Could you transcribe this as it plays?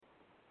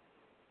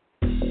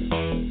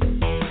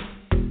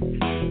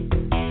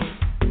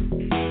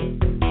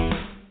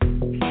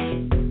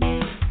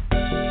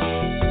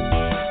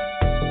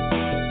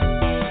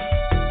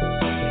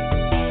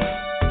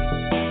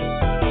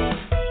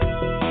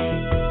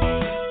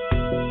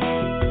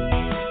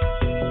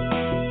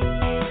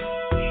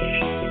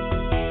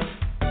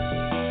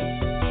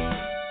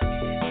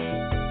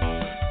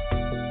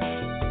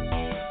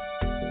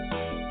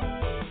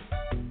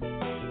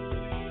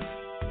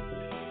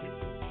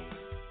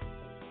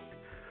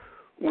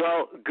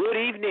Well, good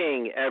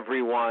evening,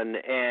 everyone,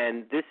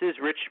 and this is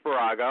Rich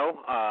Sparago,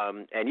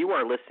 and you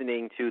are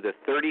listening to the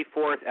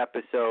 34th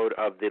episode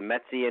of the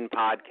Metsian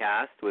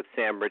Podcast with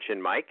Sam, Rich,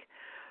 and Mike.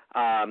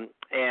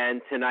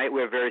 And tonight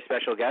we have a very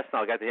special guest, and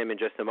I'll get to him in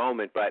just a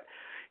moment. But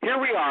here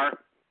we are.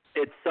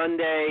 It's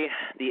Sunday,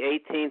 the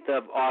 18th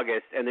of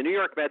August, and the New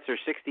York Mets are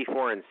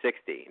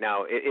 64-60.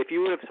 Now, if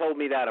you would have told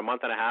me that a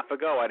month and a half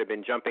ago, I'd have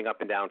been jumping up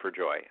and down for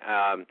joy.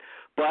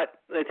 But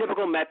in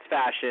typical Mets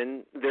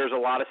fashion, there's a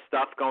lot of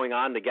stuff going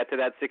on to get to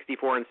that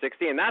 64-60,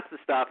 and that's the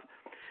stuff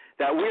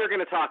that we are going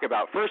to talk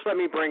about. First, let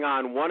me bring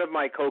on one of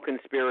my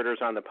co-conspirators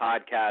on the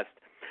podcast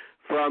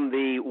from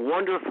the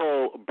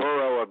wonderful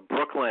borough of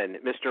Brooklyn,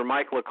 Mr.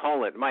 Mike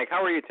LaColin. Mike,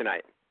 how are you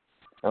tonight?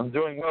 I'm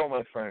doing well,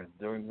 my friend.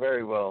 Doing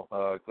very well.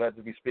 Glad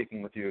to be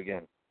speaking with you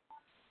again.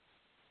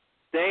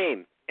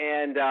 Same.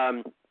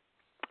 And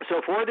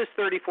so for this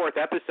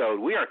 34th episode,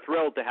 we are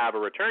thrilled to have a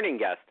returning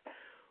guest.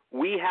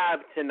 We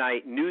have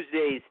tonight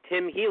Newsday's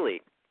Tim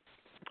Healey.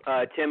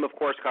 Tim, of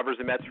course, covers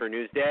the Mets for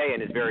Newsday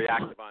and is very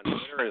active on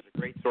Twitter and is a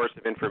great source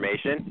of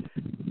information.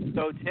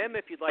 So, Tim,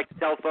 if you'd like to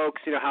tell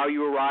folks, how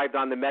you arrived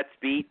on the Mets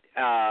beat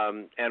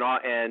and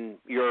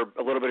your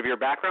a little bit of your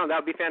background, that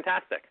would be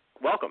fantastic.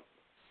 Welcome.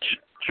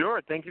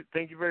 Sure. Thank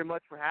you very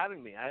much for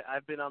having me.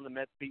 I've been on the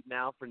Mets beat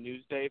now for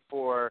Newsday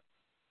for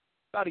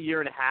about a year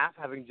and a half,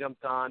 having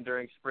jumped on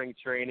during spring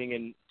training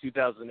in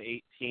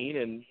 2018,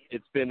 and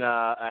it's been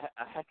a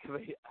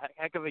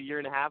heck of a year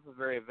and a half, a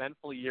very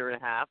eventful year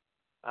and a half.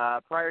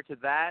 Prior to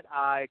that,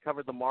 I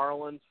covered the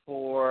Marlins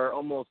for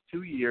almost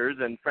 2 years,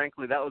 and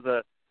frankly, that was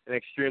an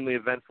extremely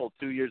eventful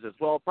 2 years as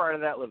well. Prior to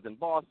that, lived in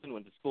Boston,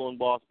 went to school in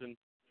Boston,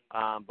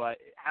 but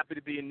happy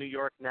to be in New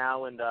York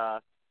now, and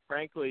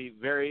frankly,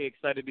 very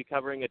excited to be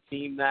covering a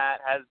team that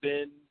has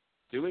been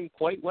doing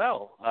quite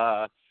well.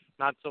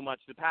 Not so much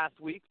the past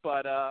week,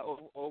 but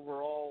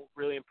overall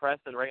really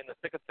impressed and right in the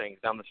thick of things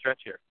down the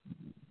stretch here.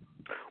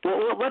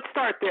 Well, let's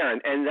start there,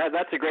 and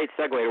that's a great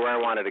segue to where I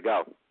wanted to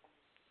go.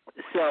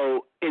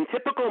 So in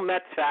typical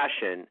Mets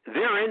fashion,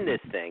 they're in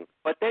this thing,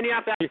 but then you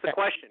have to ask the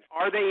question,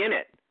 are they in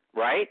it,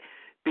 right?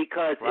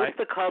 Because if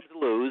the Cubs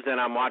lose, and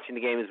I'm watching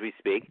the game as we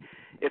speak,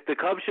 if the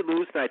Cubs should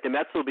lose tonight, the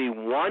Mets will be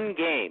one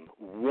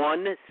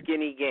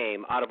skinny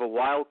game out of a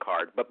wild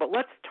card. But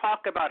let's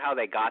talk about how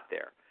they got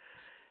there.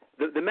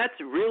 The Mets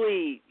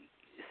really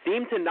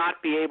seem to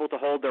not be able to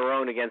hold their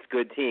own against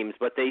good teams,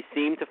 but they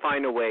seem to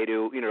find a way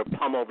to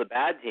pummel the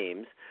bad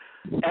teams,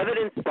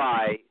 evidenced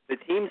by the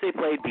teams they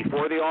played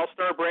before the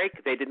All-Star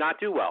break. They did not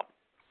do well.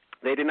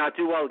 They did not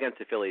do well against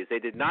the Phillies. They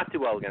did not do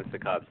well against the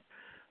Cubs.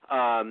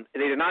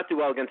 They did not do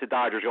well against the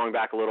Dodgers, going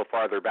back a little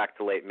farther, back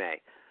to late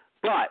May.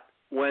 But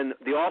when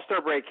the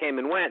All-Star break came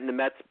and went and the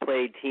Mets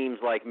played teams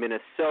like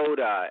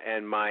Minnesota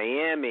and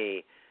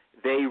Miami,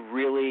 they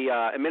really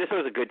and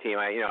Minnesota's a good team.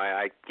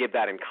 I give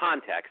that in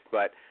context,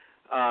 but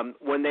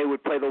when they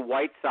would play the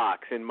White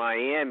Sox in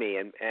Miami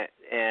and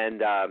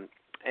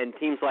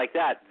teams like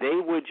that, they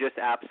would just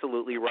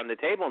absolutely run the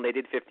table, and they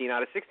did 15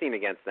 out of 16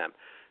 against them.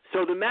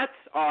 So the Mets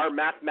are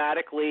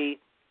mathematically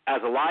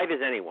as alive as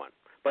anyone.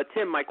 But,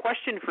 Tim, my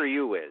question for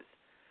you is,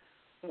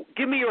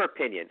 give me your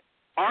opinion.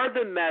 Are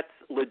the Mets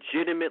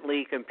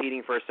legitimately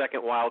competing for a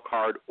second wild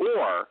card,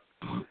 or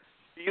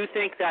do you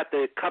think that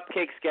the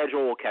cupcake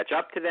schedule will catch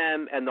up to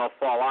them and they'll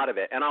fall out of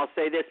it? And I'll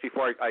say this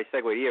before I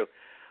segue to you.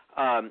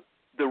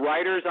 The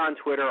writers on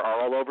Twitter are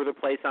all over the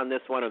place on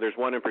this one, and there's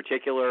one in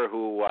particular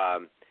who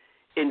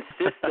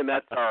insists the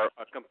Mets are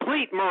a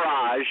complete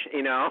mirage.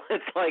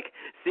 It's like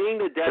seeing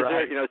the desert,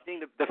 right.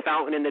 Seeing the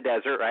fountain in the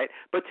desert, right?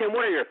 But, Tim,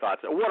 what are your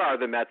thoughts? What are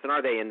the Mets, and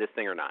are they in this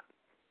thing or not?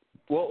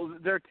 Well,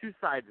 there are two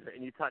sides of it,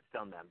 and you touched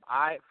on them.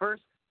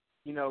 First,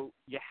 you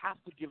have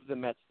to give the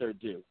Mets their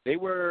due. They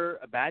were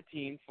a bad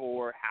team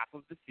for half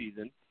of the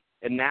season,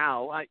 and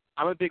now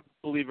I'm a big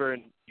believer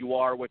in you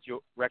are what your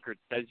record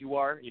says you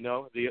are.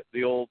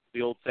 The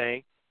old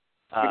saying.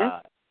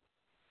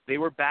 They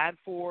were bad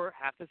for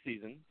half the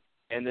season,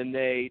 and then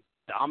they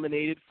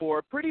dominated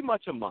for pretty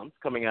much a month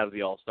coming out of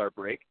the All-Star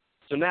break.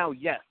 So now,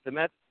 yes, the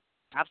Mets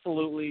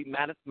absolutely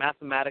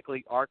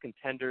mathematically are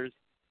contenders.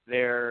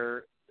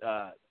 Their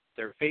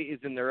fate is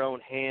in their own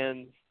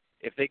hands.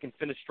 If they can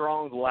finish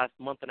strong the last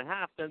month and a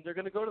half, then they're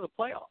going to go to the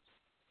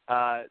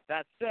playoffs.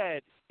 That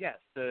said, yes,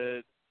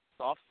 the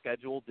soft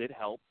schedule did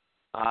help.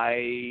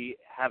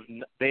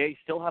 They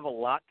still have a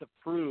lot to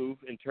prove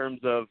in terms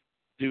of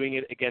doing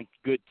it against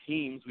good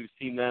teams. We've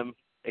seen them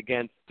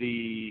against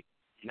the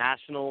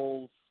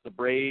Nationals, the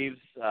Braves,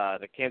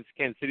 the Kansas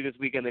City this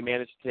weekend. They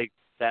managed to take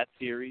that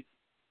series.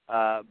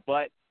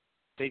 But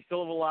they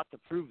still have a lot to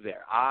prove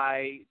there.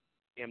 I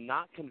am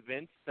not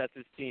convinced that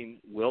this team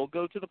will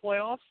go to the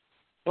playoffs,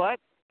 but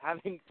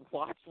having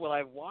watched what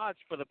I've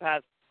watched for the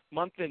past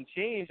month and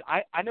change,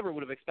 I never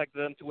would have expected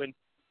them to win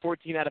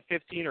 14 out of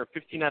 15 or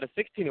 15 out of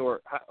 16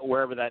 or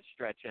wherever that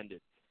stretch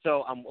ended.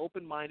 So I'm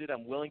open-minded.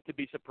 I'm willing to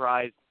be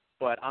surprised,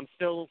 but I'm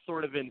still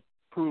sort of in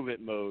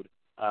prove-it mode.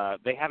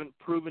 They haven't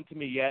proven to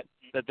me yet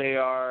that they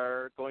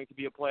are going to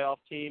be a playoff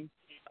team.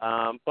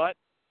 But,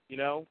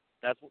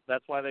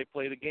 That's why they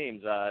play the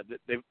games.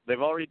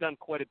 They've already done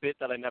quite a bit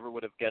that I never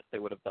would have guessed they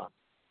would have done.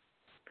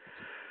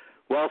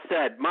 Well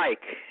said.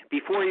 Mike,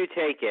 before you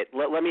take it,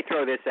 let me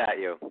throw this at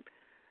you.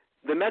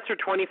 The Mets are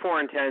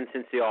 24-10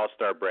 since the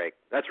All-Star break.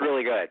 That's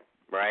really good,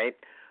 right?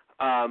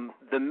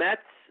 The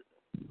Mets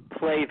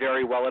play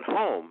very well at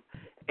home.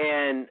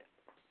 And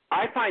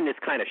I find this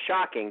kind of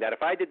shocking that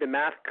if I did the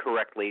math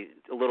correctly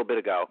a little bit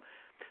ago,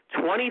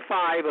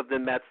 25 of the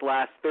Mets'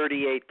 last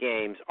 38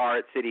 games are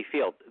at Citi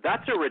Field.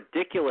 That's a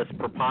ridiculous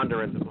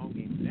preponderance of home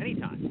games at any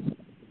time.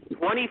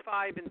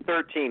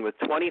 25-13 with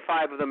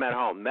 25 of them at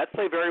home. Mets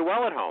play very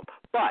well at home.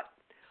 But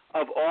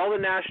of all the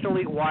National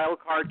League wild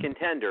card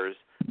contenders,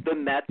 the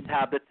Mets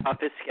have the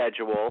toughest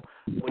schedule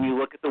when you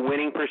look at the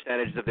winning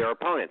percentages of their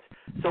opponents.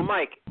 So,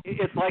 Mike,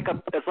 it's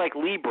like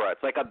Libra.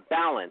 It's like a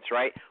balance,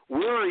 right?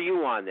 Where are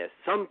you on this?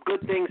 Some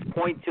good things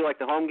point to, like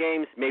the home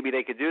games, maybe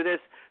they could do this.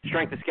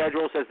 Strength of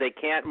schedule says they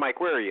can't. Mike,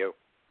 where are you?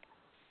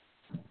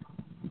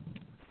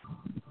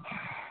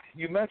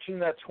 You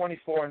mentioned that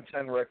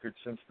 24-10 record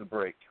since the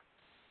break.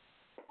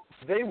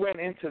 They went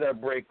into that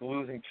break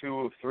losing 2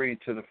 of 3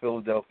 to the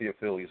Philadelphia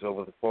Phillies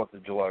over the 4th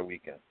of July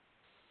weekend.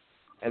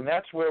 And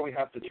that's where we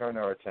have to turn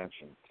our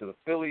attention, to the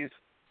Phillies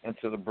and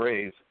to the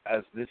Braves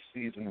as this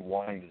season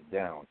winds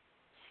down.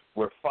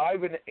 We're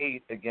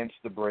 5-8 against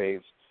the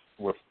Braves.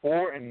 We're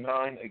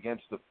 4-9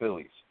 against the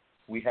Phillies.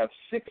 We have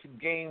 6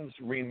 games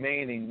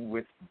remaining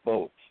with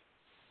both.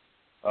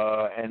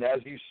 And as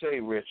you say,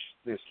 Rich,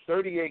 there's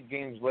 38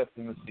 games left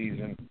in the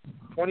season.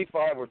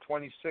 25 or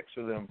 26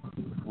 of them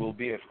will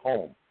be at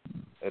home.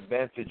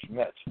 Advantage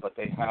Mets, but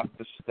they have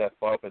to step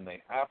up and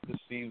they have to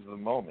seize the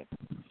moment.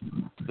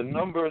 The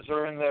numbers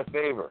are in their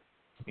favor.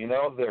 You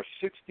know, they're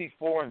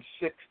 64-60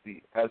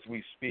 as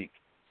we speak.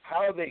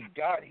 How they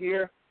got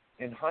here,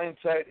 in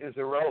hindsight, is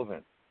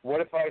irrelevant.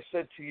 What if I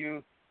said to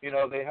you, you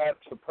know, they had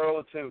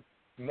superlative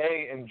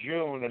May and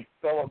June and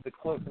fell off the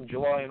cliff in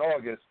July and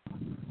August,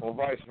 or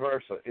vice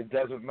versa? It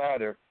doesn't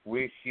matter.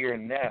 We're here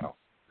now.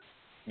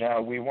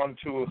 Now, we won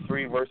 2 of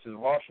 3 versus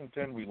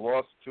Washington. We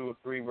lost 2 of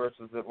 3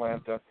 versus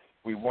Atlanta.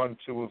 We won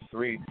 2 of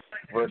 3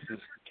 versus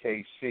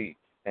KC.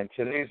 And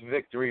today's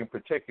victory in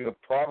particular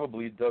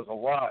probably does a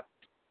lot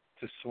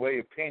to sway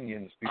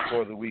opinions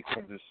before the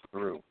weekend is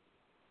through.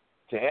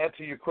 To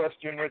answer your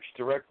question, Rich,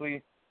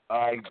 directly,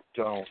 I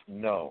don't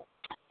know.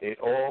 It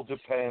all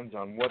depends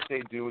on what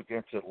they do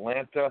against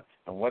Atlanta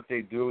and what they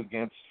do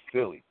against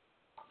Philly.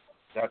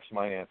 That's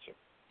my answer.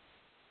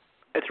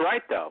 It's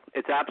right, though.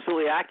 It's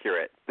absolutely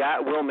accurate.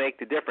 That will make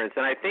the difference.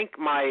 And I think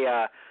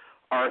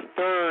our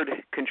third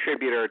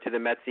contributor to the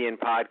Metsian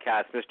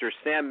Podcast, Mr.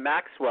 Sam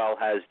Maxwell,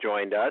 has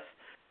joined us.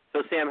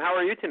 So, Sam, how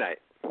are you tonight?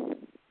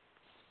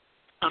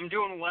 I'm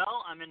doing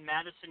well. I'm in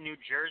Madison, New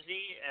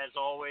Jersey, as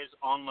always,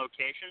 on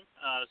location.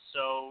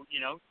 So, you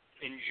know,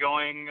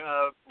 enjoying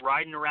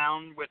riding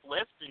around with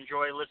Lyft.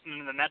 Enjoy listening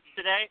to the Mets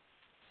today.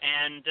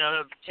 And,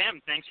 Tim,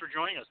 thanks for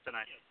joining us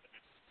tonight.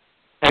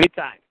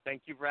 Anytime.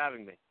 Thank you for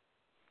having me.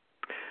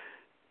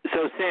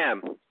 So,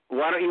 Sam,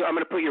 why don't you – I'm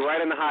going to put you right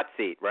on the hot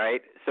seat,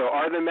 right? So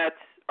are the Mets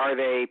 – are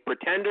they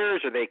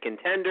pretenders? Are they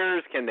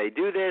contenders? Can they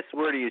do this?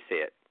 Where do you see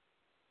it?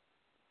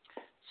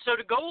 So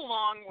to go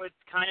along with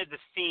kind of the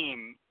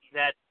theme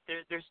that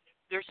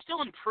there's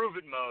still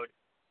improvement mode,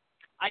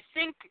 I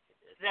think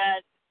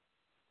that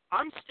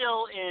I'm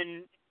still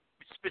in,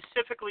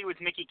 specifically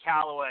with Mickey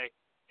Callaway,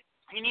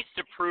 he needs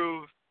to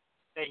prove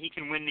that he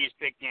can win these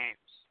big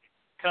games.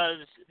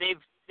 Because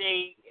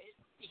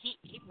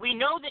we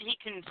know that he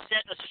can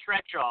set a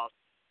stretch off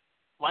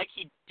like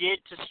he did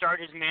to start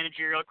his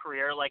managerial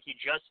career, like he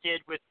just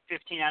did with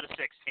 15 out of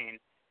 16.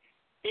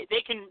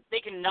 They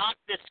can knock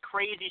this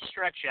crazy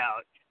stretch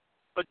out.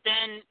 But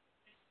then,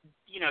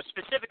 you know,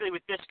 specifically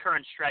with this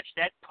current stretch,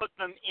 that put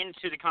them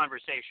into the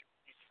conversation.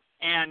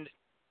 And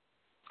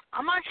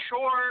I'm not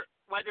sure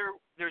whether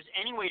there's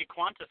any way to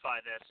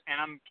quantify this, and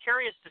I'm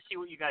curious to see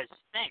what you guys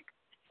think.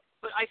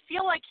 But I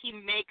feel like he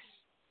makes,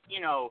 you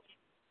know,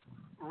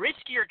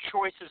 riskier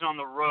choices on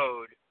the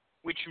road,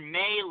 which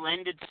may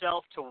lend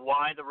itself to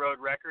why the road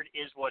record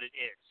is what it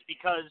is.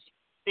 Because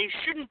they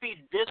shouldn't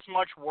be this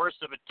much worse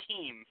of a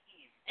team.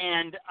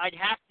 And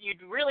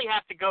you'd really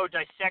have to go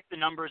dissect the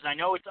numbers. I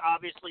know it's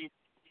obviously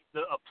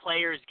a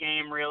player's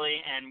game,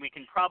 really, and we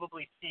can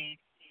probably see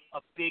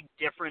a big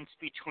difference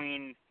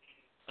between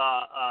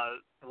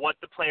what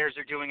the players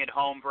are doing at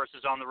home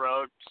versus on the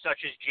road,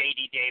 such as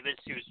J.D. Davis,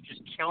 who's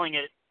just killing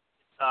it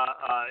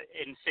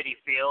in Citi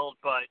Field,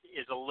 but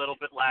is a little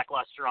bit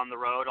lackluster on the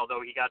road,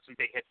 although he got some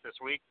big hits this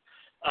week.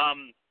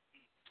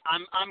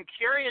 I'm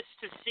curious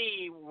to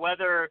see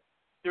whether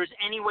there's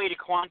any way to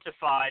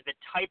quantify the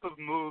type of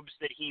moves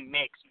that he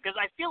makes. Because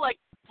I feel like,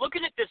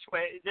 looking at this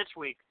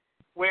week,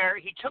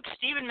 where he took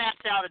Steven Matz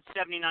out at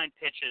 79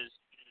 pitches,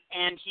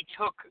 and he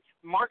took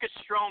Marcus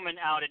Stroman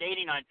out at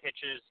 89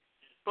 pitches,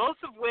 both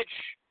of which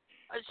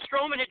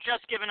Stroman had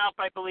just given up,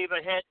 I believe,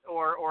 a hit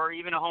or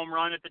even a home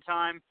run at the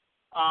time.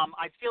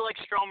 I feel like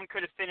Stroman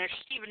could have finished.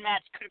 Steven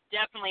Matz could have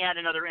definitely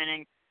had another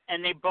inning,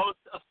 and they both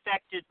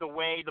affected the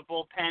way the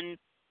bullpen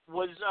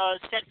was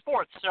set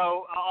forth.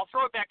 So I'll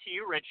throw it back to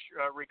you, Rich,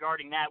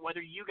 regarding that,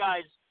 whether you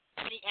guys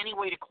see any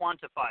way to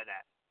quantify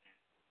that.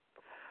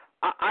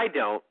 I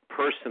don't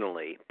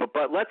personally,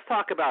 but let's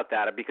talk about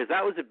that because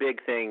that was a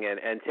big thing.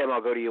 And Tim,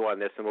 I'll go to you on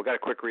this, and we'll get a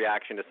quick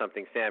reaction to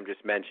something Sam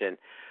just mentioned.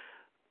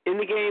 In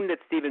the game that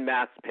Steven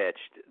Matz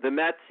pitched, the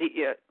Mets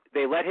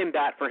they let him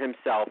bat for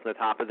himself in the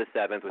top of the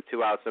seventh with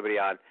 2 outs, nobody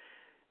on.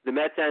 The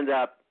Mets end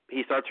up.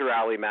 He starts a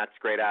rally. Matt's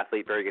a great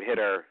athlete, very good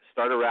hitter.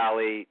 Start a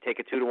rally, take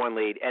a 2-1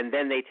 lead, and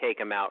then they take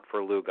him out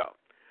for Lugo.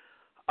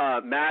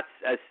 Matt's,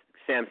 as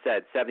Sam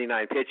said,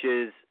 79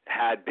 pitches,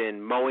 had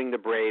been mowing the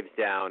Braves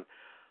down.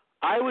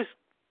 I was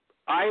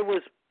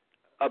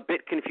a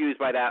bit confused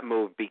by that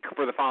move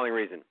for the following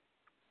reason.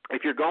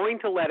 If you're going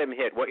to let him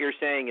hit, what you're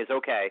saying is,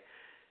 okay,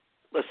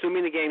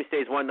 assuming the game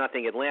stays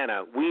 1-0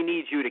 Atlanta, we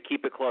need you to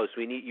keep it close.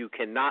 You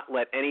cannot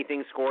let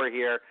anything score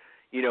here.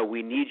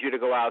 We need you to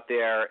go out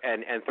there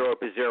and throw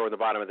up a 0 in the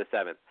bottom of the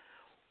seventh.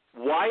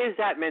 Why is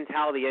that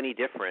mentality any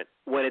different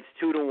when it's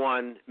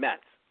 2-1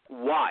 Mets?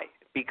 Why?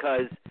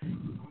 Because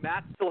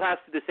Matt still has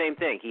to do the same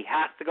thing. He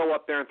has to go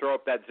up there and throw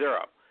up that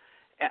 0.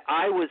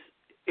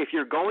 If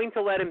you're going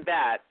to let him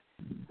bat,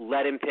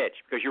 let him pitch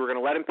because you were going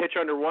to let him pitch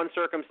under one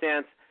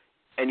circumstance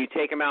and you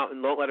take him out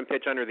and don't let him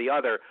pitch under the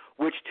other,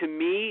 which to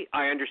me,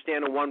 I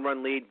understand a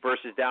 1-run lead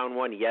versus down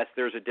 1. Yes,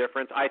 there's a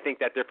difference. I think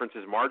that difference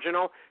is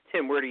marginal.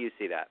 Tim, where do you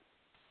see that?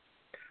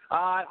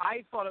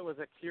 I thought it was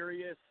a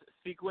curious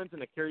sequence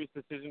and a curious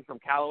decision from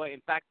Callaway.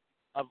 In fact,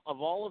 of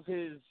all of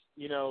his,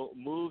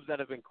 moves that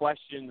have been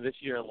questioned this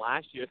year and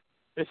last year,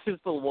 this is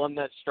the one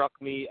that struck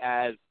me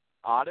as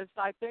oddest,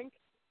 I think.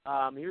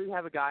 Here you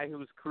have a guy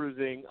who's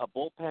cruising a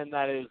bullpen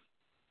that is,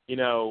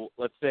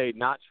 let's say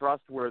not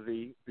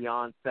trustworthy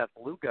beyond Seth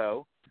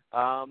Lugo.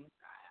 Why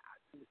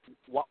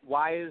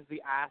is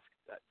the ask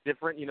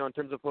different, in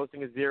terms of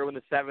posting a 0 in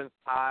the seventh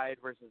tied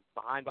versus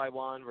behind by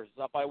 1 versus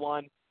up by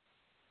 1?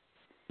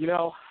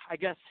 I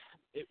guess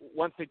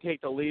once they take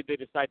the lead, they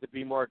decide to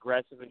be more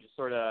aggressive and just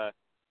sort of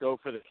go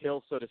for the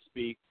kill, so to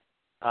speak.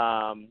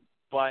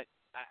 But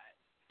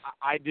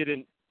I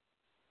didn't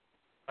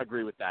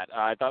agree with that.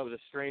 I thought it was a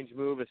strange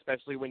move,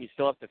 especially when you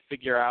still have to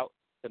figure out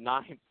the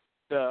ninth.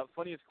 The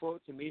funniest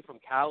quote to me from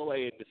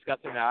Callaway in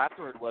discussing that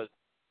afterward was,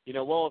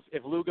 well,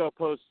 if Lugo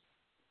posts,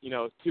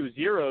 2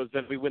 zeros,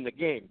 then we win the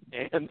game.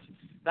 And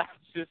that's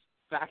just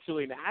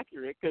factually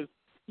inaccurate because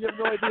you have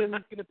no idea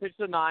who's going to pitch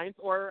the ninth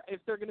or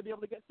if they're going to be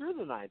able to get through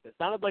the ninth. It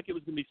sounded like it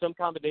was going to be some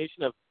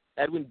combination of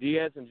Edwin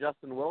Diaz and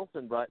Justin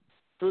Wilson, but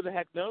who the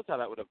heck knows how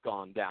that would have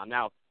gone down.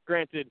 Now,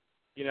 granted,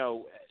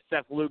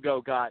 Seth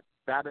Lugo got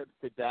battered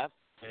to death,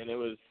 and it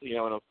was,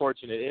 an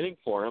unfortunate inning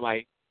for him.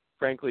 I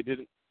frankly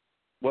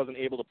wasn't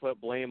able to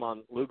put blame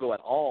on Lugo at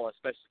all,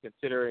 especially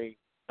considering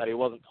that he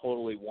wasn't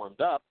totally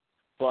warmed up.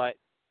 But,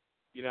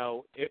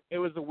 it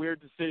was a weird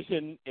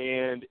decision,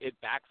 and it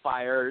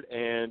backfired,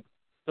 and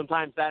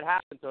sometimes that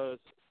happens to us,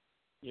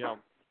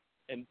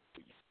 and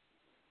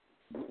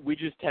we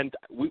just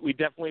we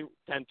definitely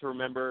tend to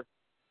remember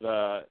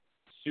the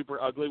super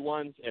ugly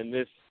ones, and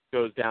this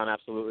goes down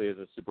absolutely as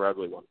a super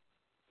ugly one.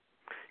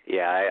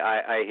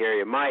 Yeah, I hear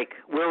you. Mike,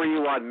 where were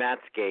you on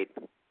Matt's gate?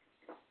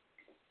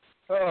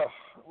 Well,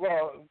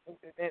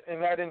 in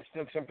that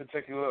instance in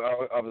particular,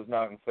 I was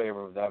not in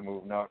favor of that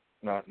move, not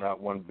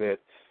one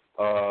bit.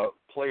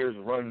 Players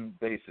run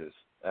bases,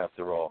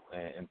 after all,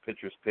 and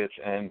pitchers pitch,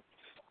 and,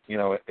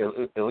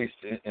 at least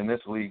in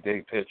this league,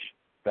 they pitch,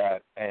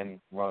 bat, and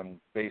run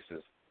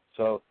bases.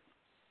 So,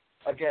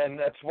 again,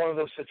 that's one of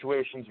those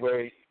situations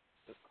where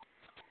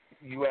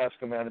you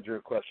ask a manager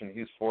a question,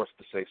 he's forced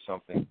to say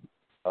something.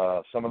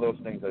 Some of those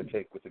things I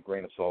take with a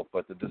grain of salt,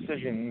 but the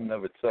decision in and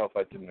of itself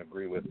I didn't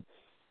agree with.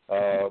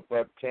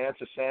 But to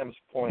answer Sam's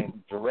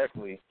point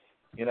directly,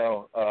 I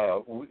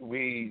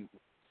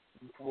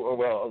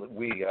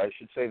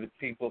should say the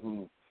people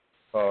who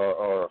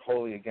are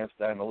wholly against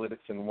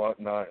analytics and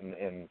whatnot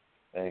and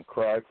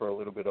cry for a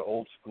little bit of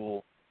old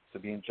school to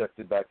be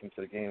injected back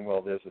into the game.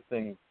 Well, there's a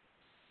thing,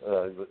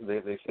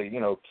 they say,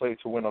 play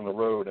to win on the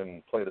road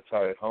and play to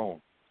tie at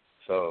home.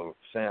 So,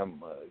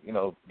 Sam,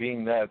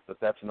 being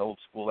that's an old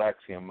school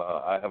axiom,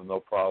 I have no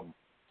problem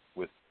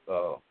with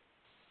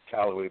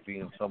Callaway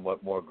being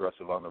somewhat more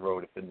aggressive on the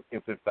road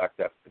if in fact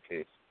that's the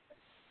case.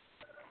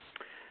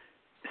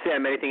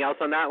 Sam, anything else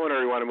on that one, or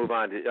do you want to move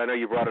on? I know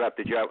you brought it up.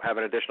 Did you have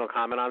an additional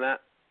comment on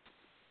that?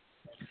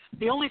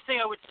 The only thing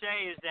I would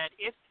say is that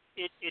if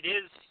it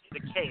is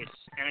the case,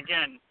 and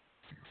again,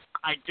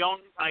 I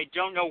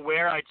don't know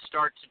where I'd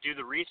start to do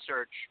the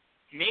research.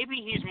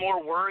 Maybe he's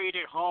more worried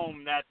at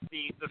home that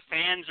the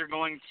fans are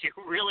going to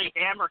really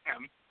hammer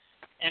him,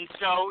 and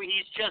so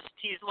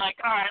he's like,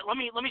 all right, let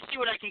me see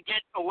what I can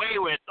get away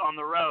with on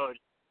the road,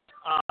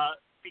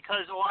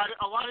 because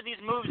a lot of these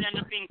moves end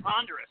up being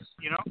ponderous,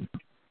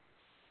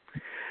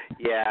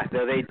 Yeah,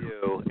 no, they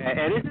do.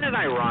 And isn't it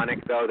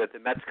ironic though that the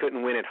Mets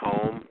couldn't win at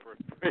home for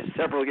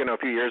several, a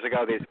few years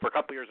ago, for a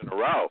couple years in a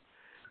row?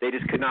 They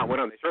just could not win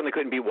home. They certainly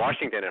couldn't beat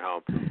Washington at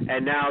home.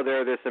 And now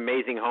they're this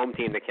amazing home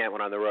team that can't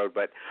win on the road.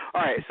 But,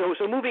 all right,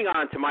 so moving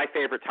on to my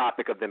favorite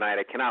topic of the night.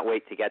 I cannot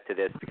wait to get to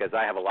this because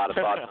I have a lot of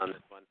thoughts on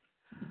this one.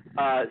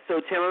 So,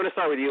 Tim, I'm going to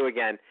start with you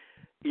again.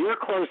 You're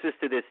closest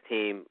to this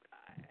team,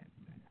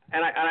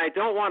 and I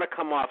don't want to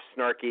come off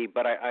snarky,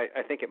 but I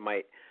think it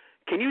might.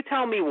 Can you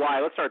tell me why?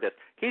 Let's start this.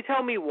 Can you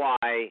tell me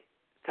why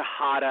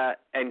Tejada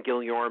and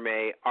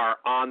Guillorme are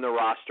on the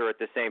roster at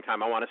the same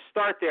time? I want to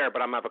start there,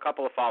 but I'm going to have a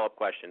couple of follow-up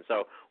questions.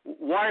 So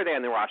why are they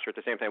on the roster at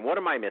the same time? What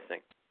am I missing?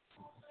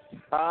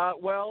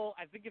 Well,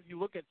 I think if you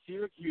look at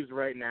Syracuse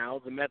right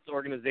now, the Mets'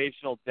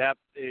 organizational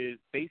depth is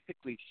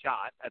basically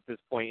shot at this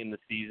point in the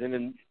season,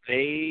 and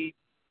they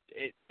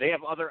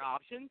have other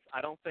options.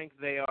 I don't think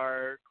they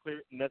are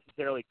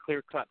necessarily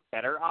clear-cut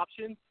better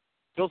options.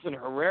 Dilson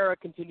Herrera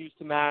continues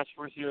to mash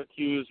for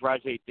Syracuse.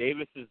 Rajay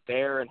Davis is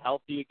there and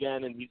healthy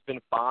again, and he's been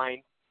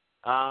fine.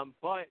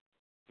 But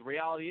the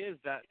reality is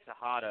that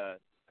Tejada,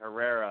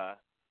 Herrera,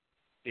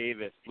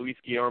 Davis, Luis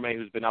Guillorme,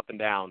 who's been up and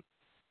down,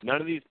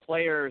 none of these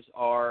players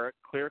are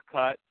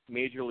clear-cut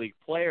major league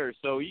players.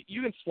 So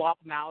you can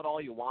swap them out all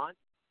you want.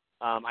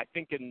 I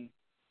think in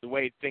the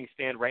way things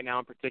stand right now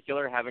in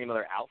particular, having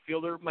another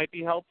outfielder might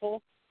be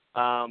helpful.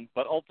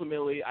 But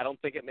ultimately, I don't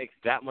think it makes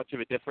that much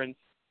of a difference.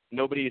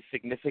 Nobody is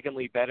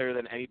significantly better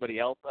than anybody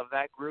else of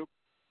that group.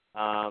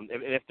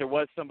 If there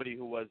was somebody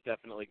who was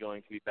definitely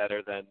going to be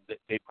better, then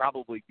they'd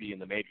probably be in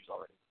the majors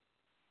already.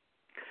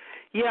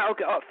 Yeah,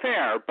 okay,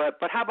 fair.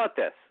 But how about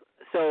this?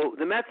 So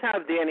the Mets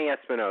have Danny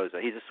Espinosa.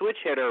 He's a switch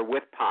hitter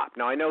with pop.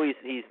 Now I know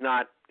he's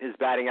not, his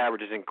batting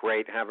average isn't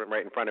great. I have it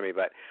right in front of me,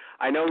 but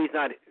I know he's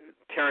not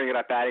tearing it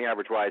up batting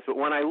average wise. But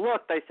when I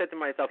looked, I said to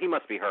myself, he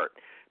must be hurt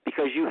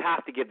because you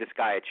have to give this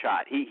guy a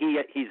shot.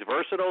 He's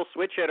versatile,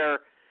 switch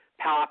hitter,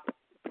 pop.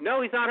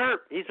 No, he's not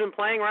hurt. He's been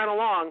playing right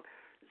along.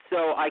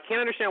 So I can't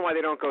understand why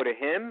they don't go to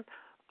him.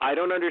 I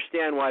don't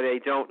understand why they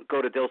don't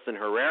go to Dilson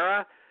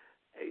Herrera.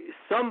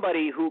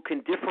 Somebody who can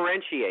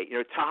differentiate. You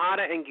know,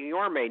 Tejada and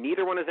Guillorme,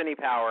 neither one has any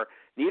power.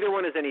 Neither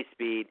one has any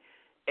speed.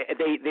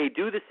 They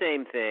do the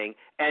same thing.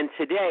 And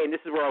today, and this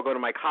is where I'll go to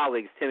my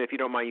colleagues. Tim, if you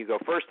don't mind, you go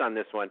first on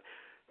this one.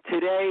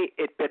 Today,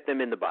 it bit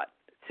them in the butt.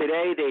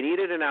 Today, they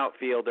needed an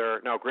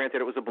outfielder. Now,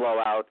 granted, it was a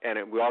blowout,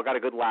 and we all got a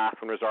good laugh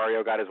when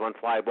Rosario got his one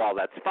fly ball.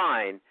 That's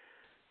fine.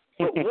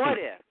 But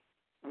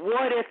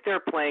what if they're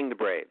playing the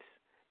Braves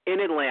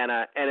in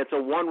Atlanta and it's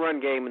a one-run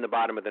game in the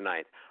bottom of the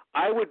ninth?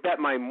 I would bet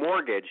my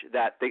mortgage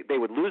that they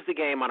would lose the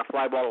game on a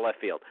fly ball to left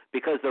field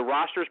because the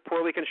roster is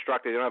poorly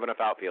constructed. They don't have enough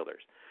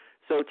outfielders.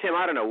 So, Tim,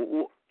 I don't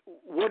know.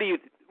 What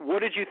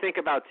did you think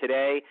about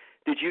today?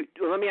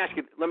 Let me ask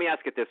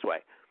it this way.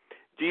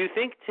 Do you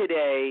think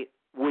today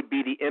would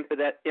be the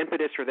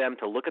impetus for them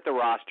to look at the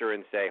roster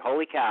and say,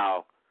 holy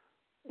cow,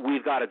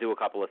 we've got to do a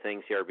couple of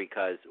things here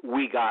because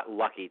we got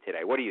lucky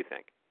today? What do you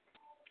think?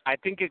 I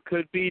think it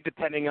could be,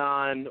 depending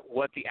on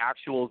what the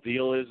actual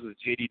deal is with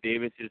J.D.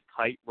 Davis's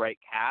tight right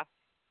calf.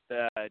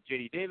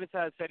 J.D. Davis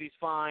has said he's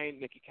fine.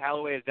 Mickey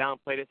Callaway has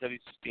downplayed it, said he's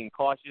just being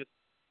cautious.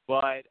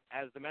 But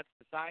as the Mets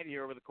decide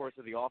here over the course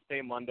of the off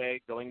day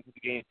Monday, going into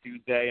the game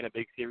Tuesday in a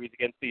big series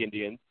against the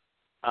Indians,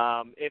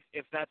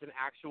 if that's an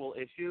actual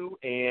issue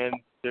and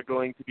they're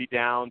going to be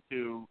down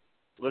to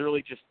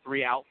literally just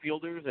three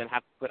outfielders and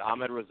have to put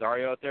Ahmed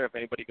Rosario out there if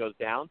anybody goes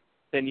down,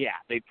 then yeah,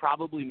 they'd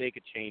probably make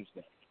a change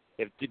there.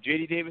 If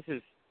J.D. Davis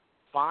is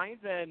fine,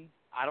 then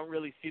I don't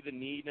really see the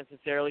need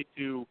necessarily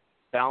to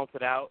balance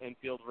it out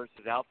infield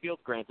versus outfield.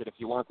 Granted, if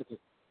you want to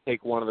just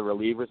take one of the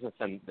relievers and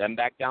send them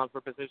back down for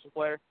a position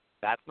player,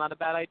 that's not a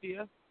bad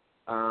idea.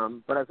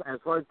 But as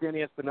far as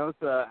Danny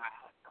Espinosa,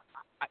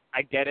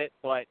 I get it.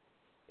 But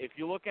if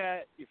you look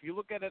at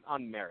it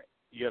on merit,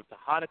 you have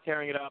Tejada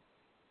tearing it up,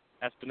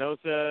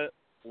 Espinosa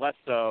less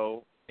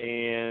so,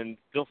 and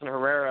Dilson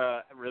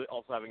Herrera really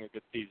also having a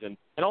good season,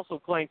 and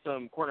also playing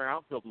some corner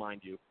outfield,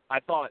 mind you. I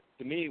thought,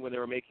 to me, when they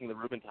were making the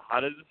Ruben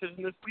Tejada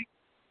decision this week,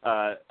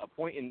 a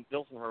point in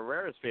Dilson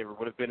Herrera's favor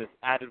would have been his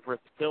added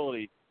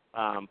versatility,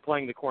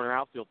 playing the corner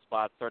outfield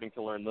spot, starting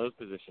to learn those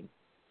positions.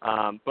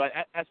 But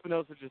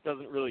Espinosa just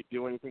doesn't really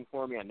do anything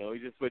for me. I know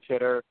he's a switch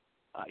hitter.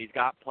 He's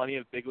got plenty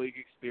of big league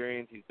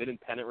experience. He's been in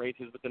pennant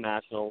races with the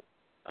Nationals.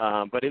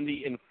 But in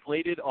the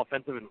inflated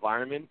offensive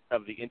environment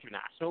of the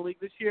International League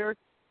this year,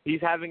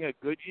 he's having a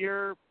good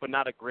year, but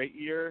not a great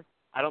year.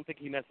 I don't think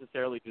he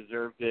necessarily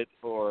deserved it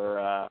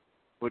or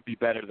would be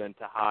better than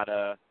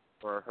Tejada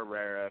or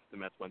Herrera if the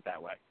Mets went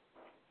that way.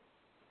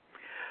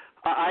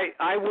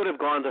 I would have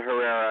gone to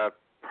Herrera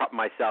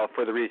myself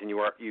for the reason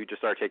you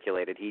just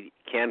articulated. He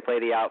can play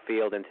the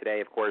outfield, and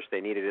today, of course,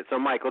 they needed it. So,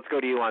 Mike, let's go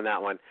to you on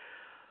that one.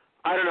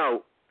 I don't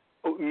know.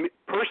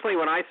 Personally,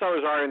 when I saw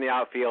Rosario in the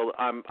outfield,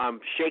 I'm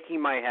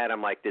shaking my head.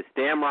 I'm like, this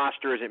damn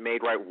roster isn't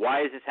made right.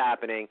 Why is this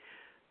happening?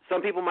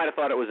 Some people might have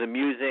thought it was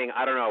amusing.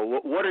 I don't know.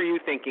 What are you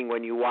thinking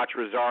when you watch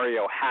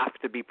Rosario have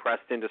to be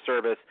pressed into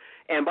service?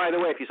 And by the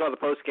way, if you saw the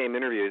post-game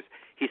interviews,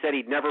 he said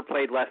he'd never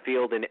played left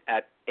field in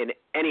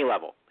any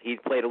level. He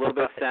played a little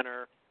bit of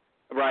center,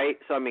 right?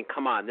 So, I mean,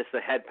 come on. This is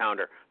a head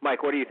pounder.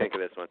 Mike, what do you think of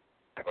this one?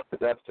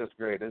 That's just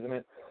great, isn't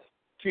it?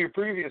 to your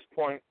previous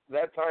point,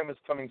 that time is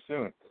coming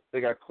soon.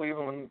 They got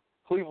Cleveland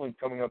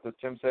coming up, as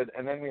Tim said,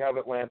 and then we have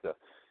Atlanta.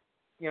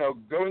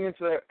 Going into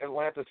the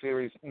Atlanta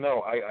series,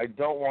 no, I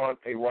don't want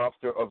a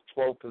roster of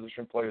 12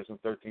 position players and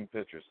 13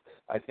 pitchers.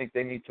 I think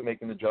they need to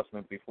make an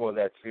adjustment before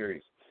that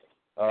series.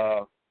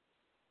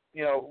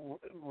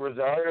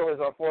 Rosario is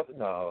our fourth.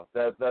 No,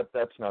 that's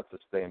not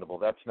sustainable.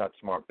 That's not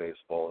smart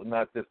baseball.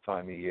 Not this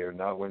time of year.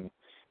 Not when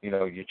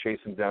you're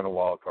chasing down a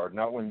wild card.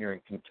 Not when you're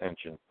in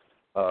contention.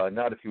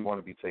 Not if you want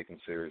to be taken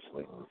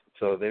seriously.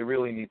 So they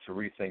really need to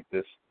rethink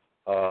this.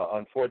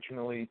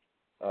 Unfortunately,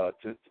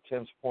 to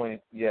Tim's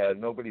point,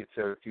 nobody at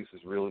Syracuse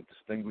is really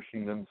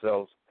distinguishing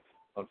themselves.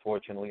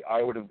 Unfortunately,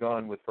 I would have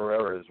gone with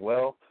Herrera as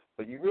well,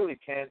 but you really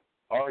can't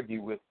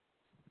argue with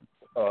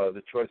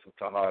the choice of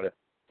Tejada.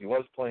 He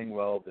was playing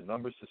well. The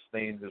numbers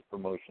sustained his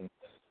promotion,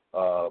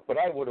 but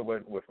I would have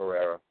went with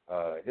Herrera.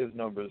 His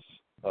numbers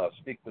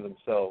speak for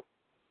themselves.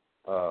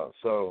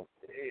 So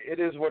it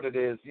is what it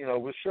is.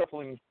 We're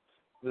shuffling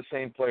the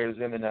same players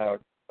in and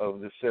out of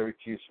the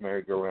Syracuse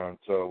merry-go-round.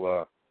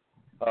 So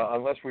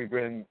unless we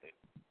bring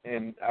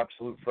in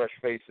absolute fresh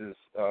faces,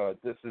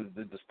 this is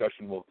the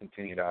discussion we'll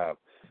continue to have.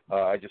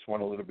 I just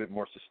want a little bit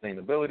more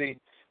sustainability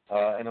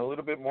and a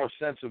little bit more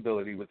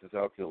sensibility with this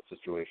outfield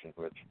situation,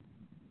 Rich.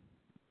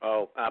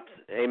 Oh,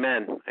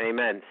 amen.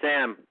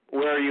 Sam,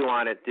 where are you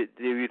on it? Do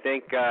you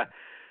think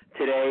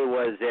today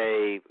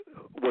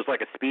was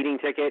like a speeding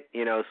ticket?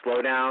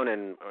 Slow down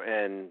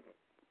and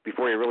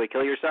before you really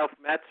kill yourself,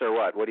 Mets, or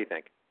what? What do you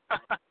think?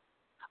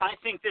 I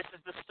think this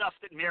is the stuff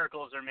that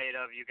miracles are made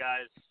of, you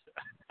guys.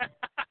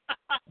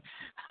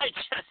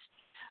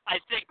 I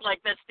think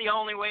that's the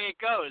only way it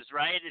goes,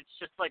 right? It's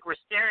just like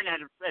we're staring at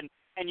it,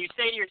 and you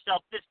say to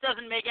yourself, this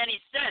doesn't make any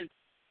sense,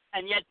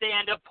 and yet they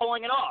end up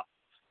pulling it off.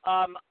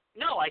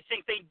 No, I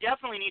think they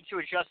definitely need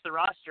to adjust the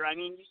roster. I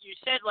mean, you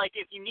said,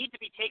 if you need to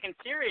be taken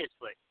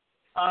seriously.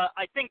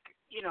 I think,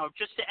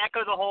 just to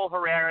echo the whole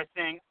Herrera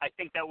thing, I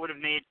think that would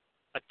have made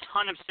a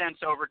ton of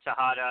sense over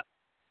Tejada.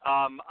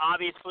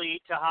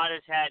 Obviously,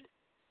 Tejada's had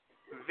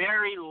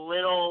very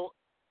little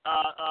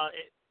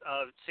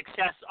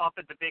success up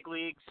at the big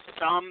leagues.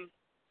 Some.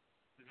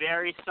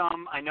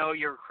 I know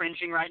you're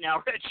cringing right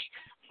now, Rich,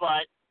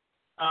 but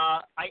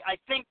I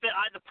think that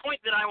the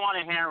point that I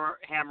want to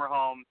hammer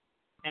home,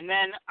 and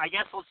then I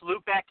guess let's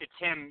loop back to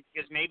Tim,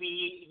 because maybe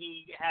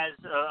he has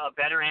a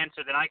better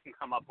answer than I can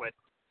come up with.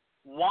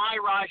 Why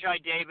Rajai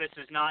Davis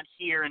is not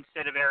here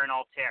instead of Aaron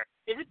Altair?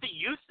 Is it the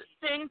youth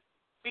thing?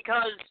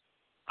 Because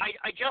I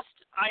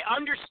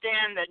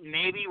understand that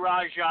maybe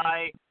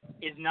Rajai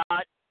is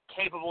not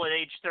capable at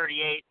age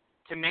 38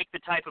 to make the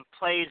type of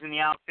plays in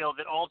the outfield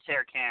that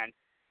Altair can,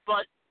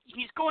 but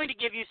he's going to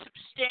give you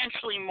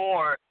substantially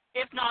more,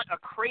 if not a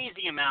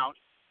crazy amount.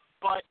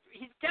 But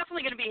he's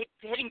definitely going to be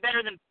hitting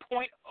better than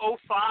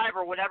 .05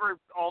 or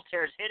whatever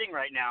Altair's hitting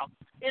right now.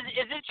 Is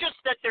it just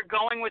that they're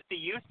going with the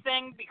youth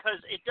thing? Because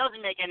it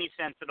doesn't make any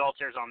sense that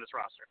Altair's on this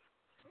roster.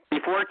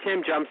 Before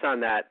Tim jumps on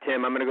that,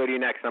 Tim, I'm going to go to you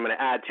next. I'm going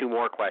to add two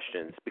more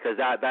questions because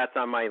that's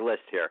on my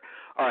list here.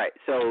 All right,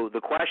 so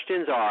the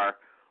questions are,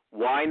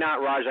 why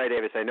not Rajai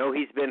Davis? I know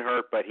he's been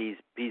hurt, but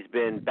he's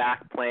been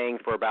back playing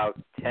for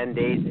about 10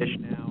 days-ish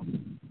now.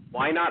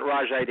 Why not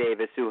Rajai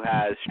Davis, who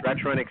has stretch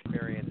run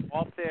experience?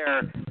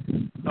 Altair,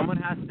 someone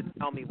has to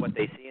tell me what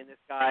they see in this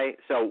guy.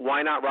 So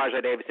why not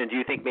Rajai Davis, and do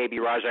you think maybe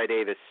Rajai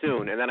Davis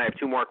soon? And then I have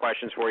two more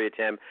questions for you,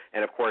 Tim,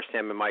 and, of course,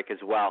 Tim and Mike as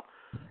well.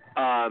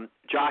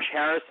 Josh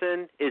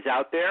Harrison is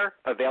out there,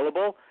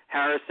 available.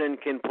 Harrison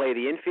can play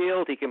the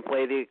infield. He can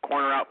play the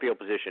corner outfield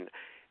position.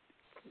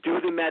 Do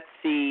the Mets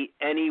see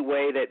any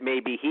way that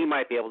maybe he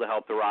might be able to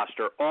help the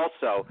roster?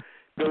 Also,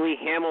 Billy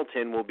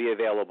Hamilton will be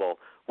available.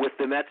 With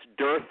the Mets'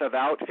 dearth of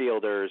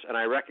outfielders, and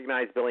I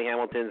recognize Billy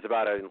Hamilton's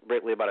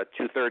lately about a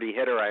 230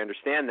 hitter, I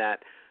understand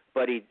that,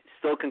 but he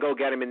still can go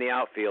get him in the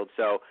outfield.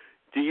 So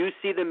do you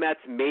see the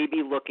Mets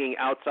maybe looking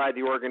outside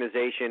the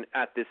organization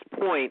at this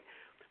point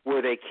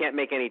where they can't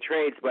make any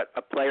trades, but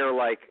a player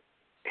like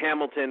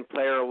Hamilton,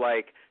 player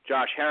like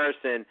Josh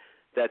Harrison,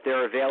 that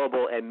they're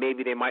available and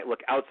maybe they might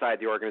look outside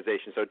the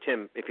organization? So,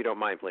 Tim, if you don't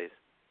mind, please.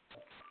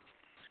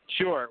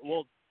 Sure.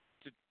 Well,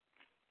 to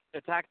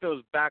attack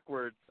those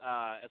backwards,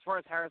 as far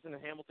as Harrison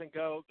and Hamilton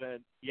go, then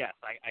yes,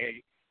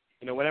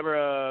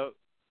 whenever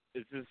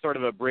this is sort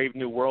of a brave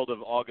new world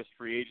of August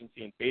free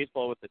agency in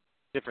baseball with the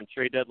different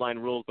trade deadline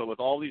rules, but with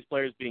all these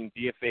players being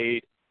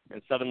DFA'd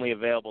and suddenly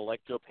available,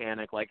 like Joe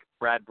Panik, like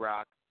Brad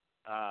Brock,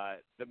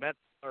 the Mets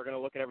are going to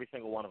look at every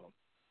single one of them.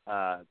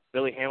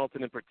 Billy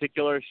Hamilton in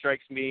particular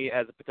strikes me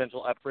as a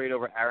potential upgrade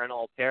over Aaron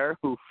Altair,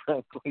 who,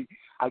 frankly,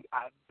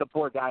 the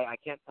poor guy, I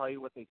can't tell you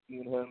what they've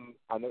seen him.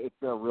 I know it's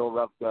been a real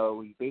rough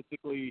go. He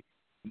basically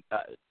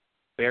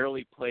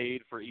barely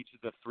played for each of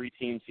the three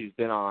teams he's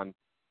been on.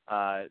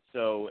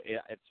 So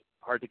it's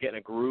hard to get in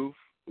a groove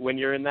when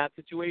you're in that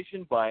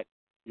situation, but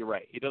you're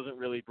right. He doesn't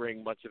really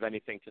bring much of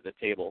anything to the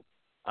table.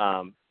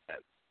 As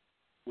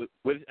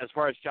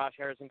far as Josh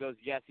Harrison goes,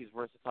 yes, he's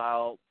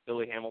versatile.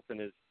 Billy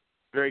Hamilton is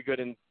very good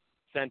in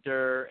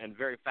center and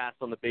very fast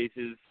on the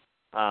bases.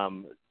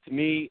 To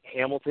me,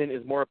 Hamilton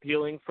is more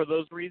appealing for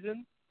those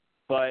reasons.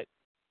 but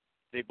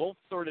they both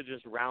sort of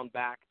just round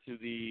back to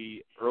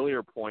the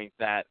earlier point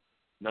that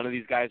none of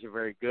these guys are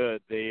very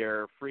good. They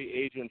are free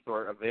agents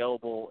or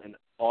available in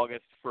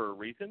August for a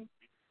reason.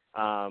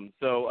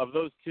 So of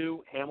those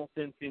two,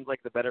 Hamilton seems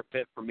like the better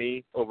fit for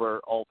me over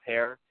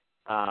Altair.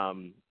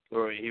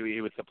 Or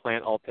he would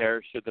supplant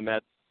Altair should the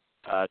Mets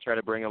try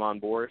to bring him on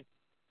board.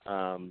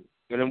 And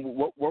then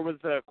what was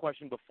the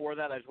question before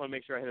that? I just want to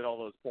make sure I hit all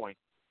those points.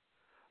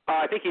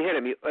 I think you hit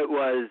him. It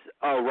was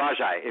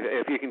Rajai.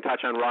 If you can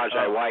touch on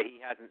Rajai, why he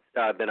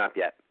hasn't been up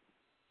yet.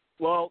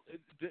 Well,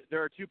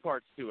 there are two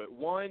parts to it.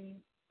 One,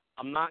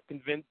 I'm not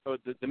convinced.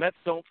 The Mets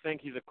don't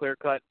think he's a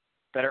clear-cut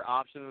better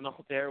option than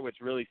Altair, which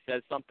really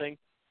says something.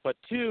 But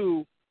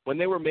two, when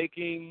they were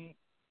making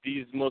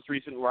these most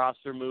recent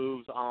roster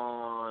moves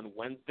on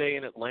Wednesday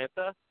in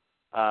Atlanta,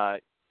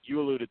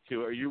 you alluded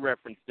to, or you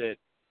referenced it,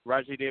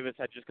 Rajai Davis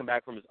had just come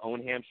back from his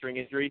own hamstring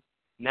injury.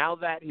 Now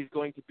that he's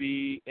going to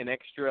be an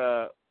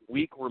extra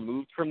week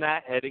removed from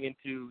that, heading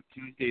into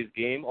Tuesday's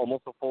game,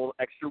 almost a full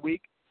extra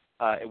week,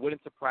 it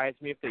wouldn't surprise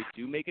me if they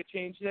do make a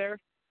change there.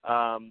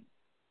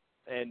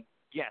 And,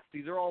 yes,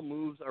 these are all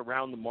moves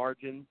around the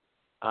margin.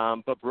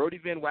 But Brody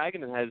Van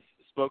Wagenen has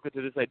spoken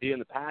to this idea in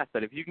the past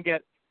that if you can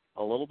get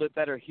a little bit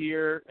better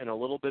here and a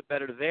little bit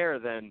better there,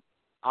 then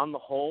on the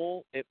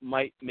whole, it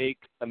might make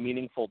a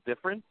meaningful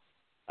difference.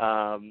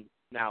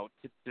 Now,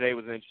 today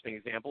was an interesting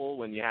example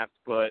when you have to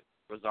put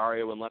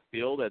Rosario in left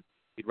field.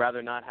 You'd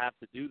rather not have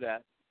to do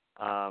that.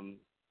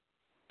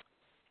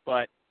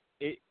 But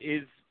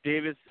is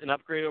Davis an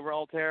upgrade over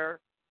Altair?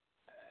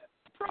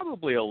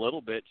 Probably a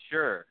little bit,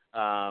 sure.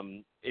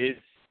 Is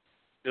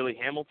Billy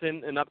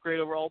Hamilton an upgrade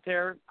over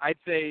Altair? I'd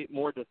say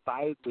more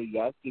decidedly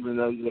yes, even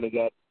though you're going to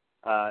get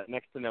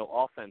next to no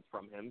offense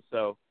from him.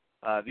 So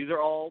these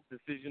are all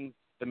decisions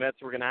the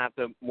Mets were going to have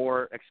to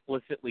more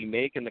explicitly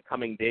make in the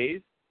coming days.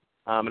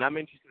 And I'm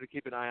interested to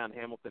keep an eye on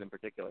Hamilton in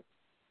particular.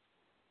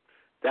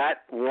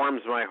 That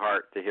warms my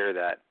heart to hear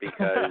that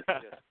because,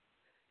 I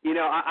don't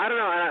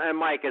know, and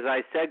Mike, as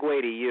I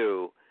segue to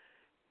you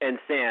and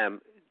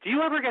Sam, do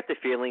you ever get the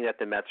feeling that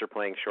the Mets are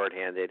playing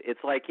shorthanded? It's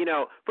like,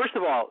 first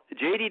of all,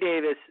 J.D.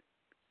 Davis,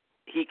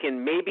 he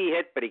can maybe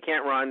hit, but he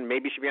can't run.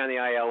 Maybe he should be on the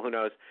IL. Who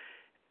knows?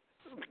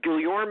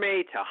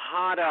 Guillorme,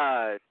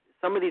 Tejada,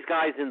 some of these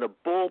guys in the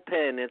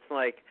bullpen, it's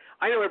like,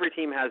 I know every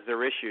team has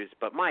their issues,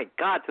 but my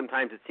God,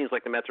 sometimes it seems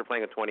like the Mets are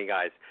playing with 20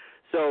 guys.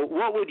 So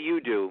what would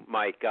you do,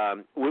 Mike?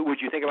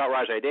 Would you think about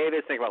Rajai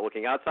Davis, think about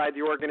looking outside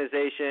the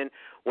organization?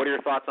 What are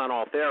your thoughts on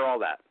Altair, all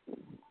that?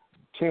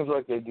 Seems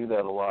like they do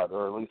that a lot,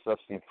 or at least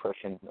that's the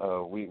impression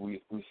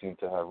we seem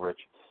to have,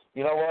 Rich.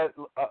 You know what?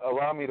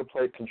 Allow me to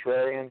play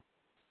contrarian.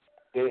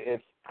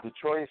 If the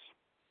choice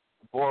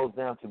boils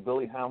down to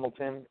Billy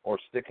Hamilton or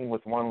sticking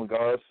with Juan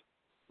Lagares,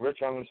 Rich,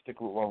 I'm going to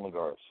stick with Juan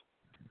Lagares.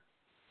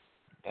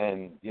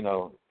 And,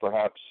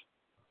 perhaps,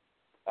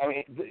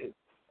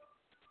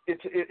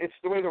 it's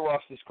the way the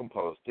roster's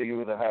composed. They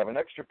either have an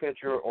extra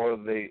pitcher or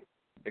they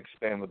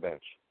expand the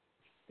bench.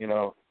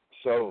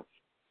 So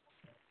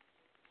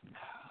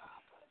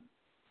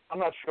I'm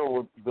not sure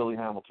what Billy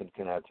Hamilton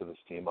can add to this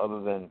team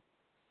other than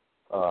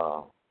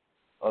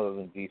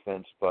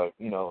defense, but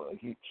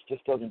he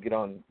just doesn't get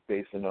on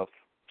base enough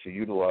to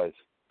utilize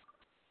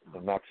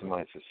and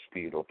maximize his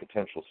speed or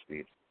potential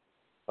speed.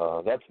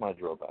 That's my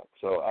drawback.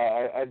 So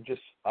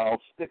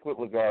I'll stick with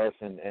Lagares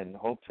and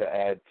hope to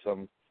add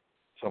some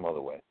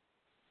other way.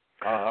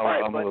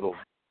 I'm a little.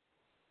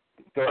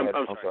 Go ahead.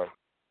 I'm sorry.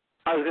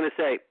 I was going to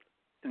say,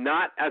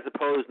 not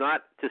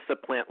to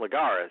supplant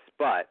Lagares,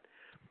 but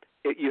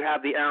you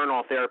have the Aaron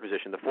Altair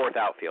position, the fourth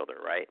outfielder,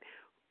 right?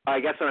 I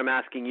guess what I'm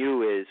asking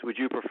you is, would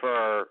you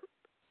prefer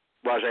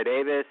Rajai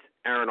Davis,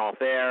 Aaron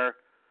Altair,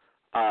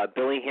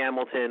 Billy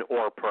Hamilton,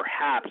 or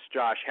perhaps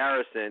Josh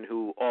Harrison,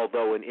 who,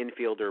 although an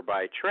infielder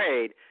by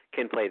trade,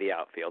 can play the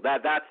outfield?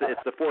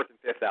 It's the fourth and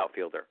fifth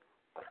outfielder.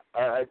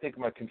 I think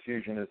my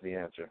confusion is the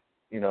answer.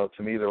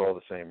 To me, they're all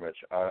the same, Rich.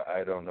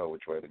 I don't know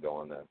which way to go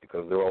on that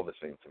because they're all the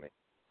same to me.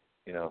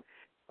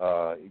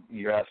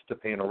 You're asked to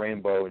paint a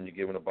rainbow and you're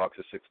given a box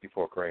of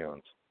 64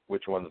 crayons.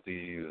 Which ones do you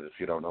use if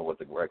you don't know what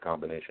the right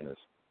combination is?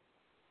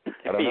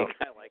 I don't know.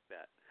 I like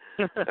that.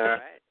 All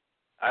right.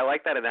 I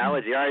like that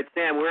analogy. All right,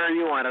 Sam, where are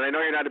you on? And I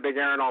know you're not a big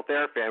Aaron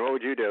Altair fan. What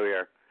would you do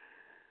here?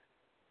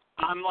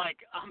 I'm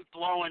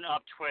blowing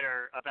up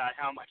Twitter about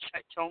how much I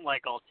don't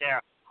like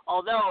Altair.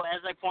 Although,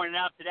 as I pointed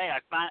out today, I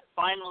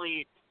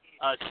finally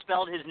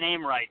spelled his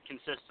name right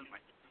consistently.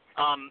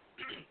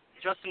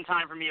 Just in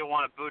time for me to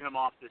want to boot him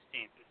off this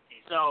team.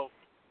 So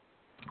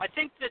I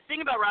think the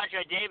thing about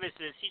Rajai Davis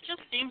is he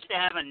just seems to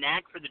have a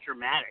knack for the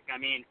dramatic.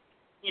 I mean,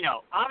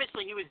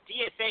 obviously he was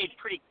DFA'd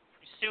pretty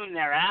soon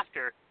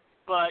thereafter,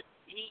 but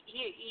he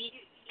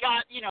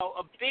got,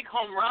 a big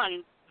home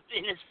run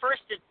in his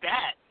first at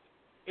bat.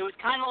 It was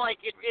kind of like,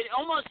 it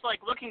almost like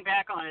looking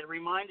back on it,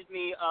 reminded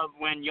me of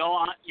when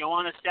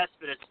Yoenis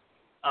Cespedes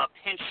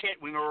pinch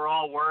hit. We were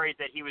all worried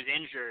that he was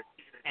injured,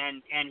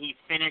 and he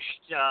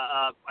finished,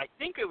 I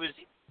think it was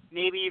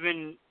maybe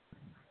even,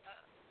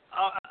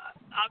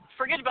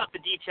 forget about the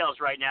details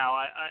right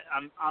now.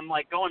 I'm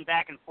like going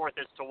back and forth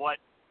as to what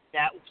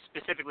that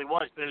specifically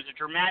was, but it was a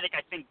dramatic,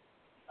 I think,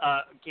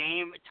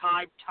 game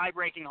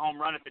tie-breaking home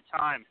run at the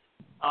time.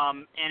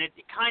 And it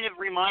kind of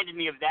reminded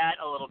me of that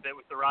a little bit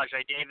with the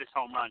Rajai Davis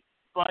home run.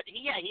 But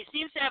he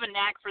seems to have a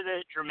knack for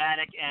the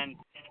dramatic, and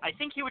I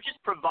think he would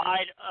just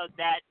provide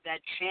that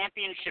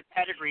championship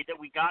pedigree that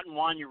we got in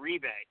Juan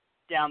Uribe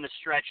down the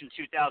stretch in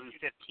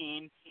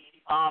 2015.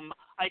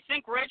 I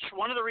think, Rich,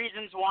 one of the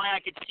reasons why I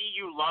could see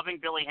you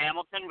loving Billy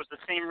Hamilton was the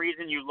same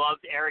reason you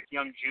loved Eric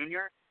Young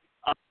Jr.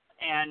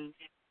 And,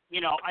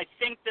 I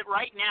think that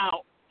right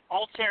now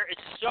Altair is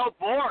so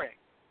boring,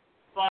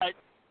 but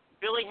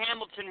Billy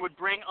Hamilton would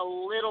bring a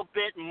little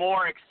bit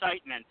more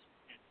excitement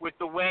with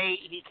the way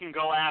he can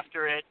go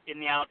after it in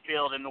the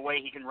outfield and the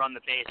way he can run the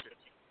bases.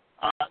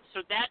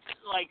 So that's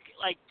like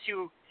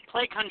to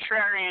play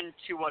contrarian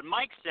to what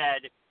Mike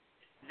said,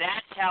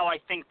 that's how I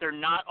think they're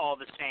not all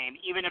the same,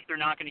 even if they're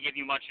not going to give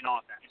you much in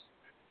offense.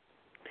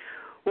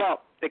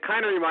 Well, it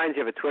kind of reminds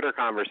you of a Twitter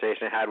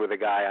conversation I had with a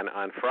guy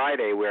on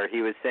Friday where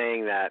he was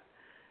saying that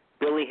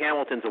Billy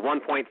Hamilton's a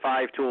 1.5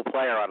 tool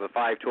player out of the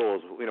 5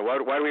 tools.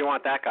 Why do we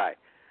want that guy?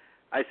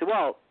 I said,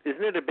 well,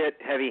 isn't it a bit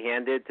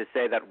heavy-handed to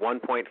say that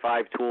 1.5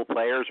 tool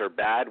players are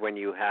bad when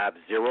you have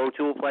 0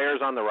 tool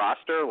players on the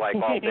roster, like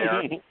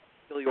Altair,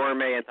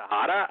 Guilherme, and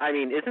Tejada? I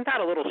mean, isn't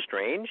that a little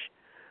strange?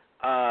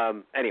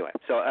 Anyway,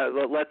 so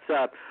let's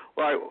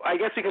I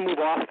guess we can move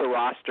off the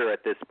roster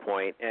at this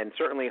point and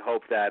certainly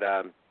hope that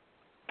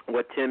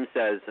what Tim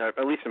says,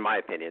 at least in my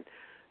opinion,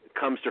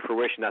 comes to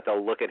fruition, that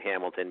they'll look at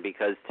Hamilton,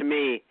 because to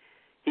me,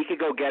 he could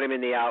go get him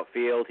in the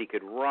outfield. He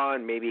could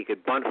run. Maybe he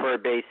could bunt for a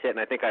base hit. And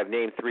I think I've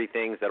named 3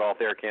 things that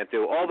Altair can't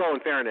do. Although,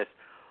 in fairness,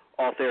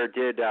 Altair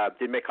did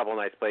make a couple of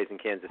nice plays in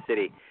Kansas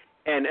City.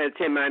 And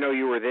Tim, I know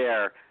you were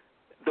there.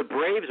 The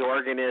Braves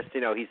organist,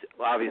 he's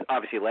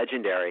obviously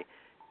legendary.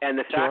 And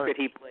the fact that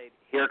he played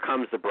 "Here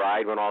Comes the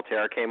Bride" when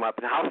Altair came up,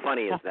 how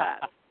funny is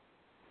that?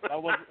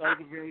 that was a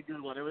very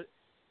good one.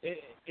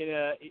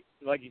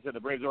 Like you said, the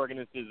Braves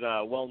organist is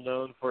well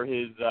known for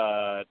his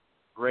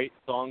great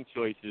song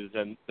choices,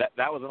 and that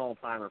was an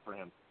all-timer for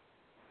him.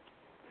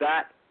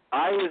 That,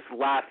 I was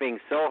laughing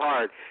so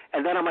hard.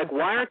 And then I'm like,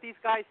 why aren't these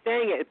guys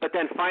saying it? But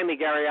then finally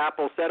Gary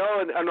Apple said,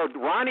 no,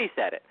 Ronnie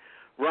said it.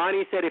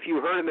 Ronnie said, if you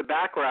heard in the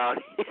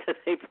background, he said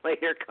they play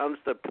 "Here Comes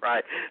the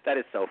Bride." That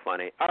is so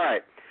funny. All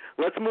right,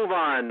 let's move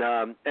on.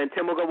 And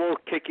Tim, we'll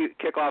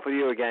kick off with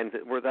you again.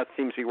 That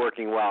seems to be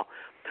working well.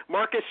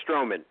 Marcus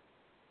Stroman.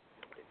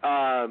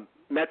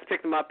 Mets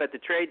picked him up at the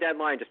trade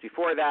deadline. Just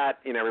before that,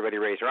 everybody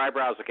raised their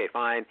eyebrows. Okay,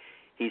 fine.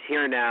 He's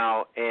here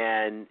now.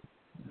 And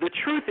the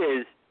truth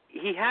is,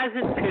 he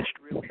hasn't pitched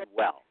really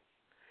well.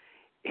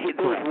 They've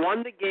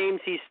won the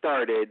games he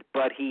started,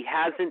 but he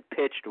hasn't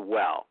pitched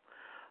well.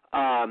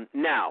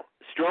 Now,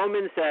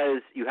 Stroman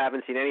says, you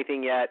haven't seen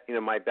anything yet.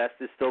 My best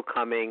is still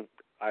coming.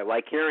 I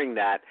like hearing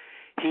that.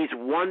 He's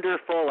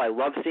wonderful. I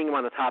love seeing him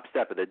on the top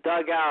step of the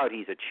dugout.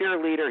 He's a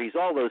cheerleader. He's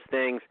all those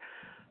things.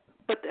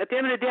 But at the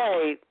end of the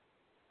day,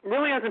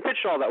 really hasn't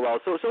pitched all that well.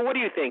 So what do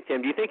you think,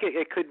 Tim? Do you think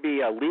it could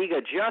be a league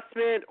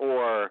adjustment,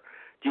 or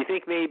do you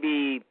think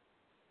maybe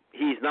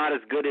he's not as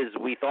good as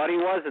we thought he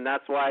was, and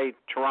that's why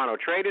Toronto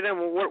traded him?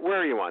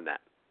 Where are you on that?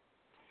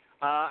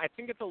 I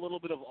think it's a little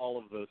bit of all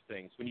of those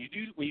things. When you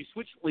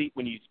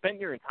spend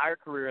your entire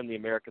career in the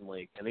American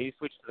League and then you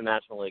switch to the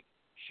National League,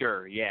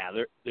 sure, yeah,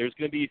 there's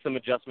going to be some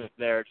adjustments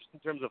there, just in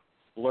terms of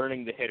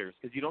learning the hitters,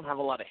 because you don't have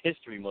a lot of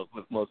history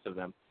with most of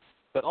them.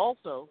 But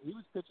also, he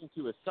was pitching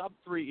to a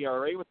sub-3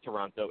 ERA with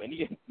Toronto, and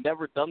he had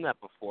never done that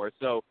before.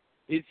 So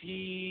is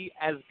he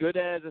as good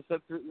as a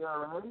sub-3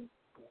 ERA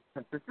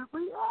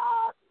consistently?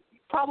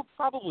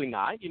 Probably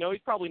not.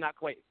 He's probably not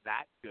quite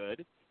that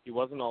good. He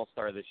was an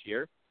all-star this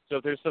year. So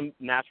if there's some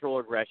natural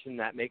regression,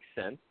 that makes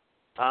sense.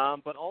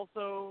 But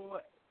also,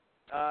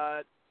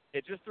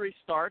 it's just 3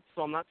 starts,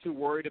 so I'm not too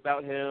worried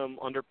about him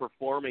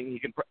underperforming. He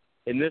can,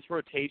 in this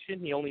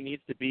rotation, he only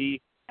needs to be,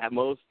 at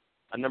most,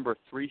 a number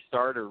 3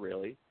 starter,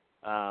 really.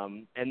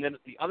 And then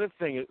the other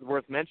thing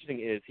worth mentioning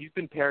is he's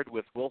been paired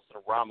with Wilson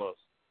Ramos,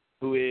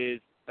 who is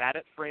bad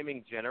at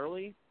framing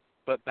generally,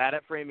 but bad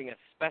at framing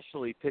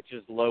especially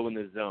pitches low in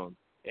the zone.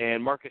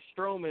 And Marcus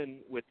Stroman,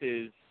 with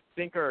his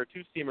sinker or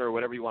two-seamer or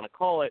whatever you want to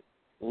call it,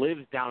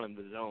 lives down in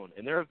the zone.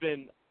 And there have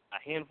been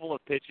a handful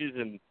of pitches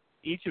in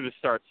each of his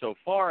starts so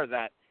far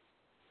that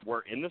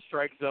were in the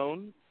strike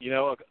zone,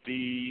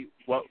 the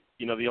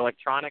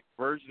electronic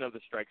version of the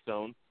strike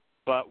zone,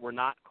 but were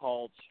not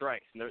called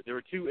strikes. And there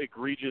were 2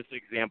 egregious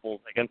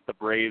examples against the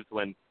Braves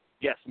when,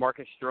 yes,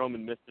 Marcus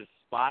Stroman missed his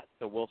spot,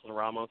 so Wilson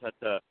Ramos had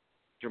to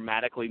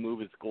dramatically move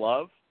his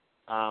glove.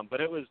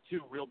 But it was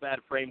 2 real bad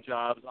frame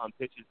jobs on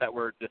pitches that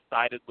were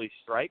decidedly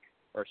strikes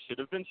or should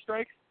have been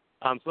strikes.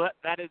 So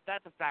that's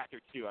a factor,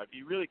 too. I'd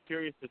be really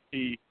curious to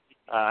see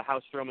how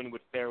Stroman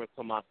would fare with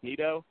Tomas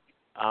Nido.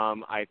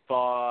 I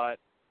thought,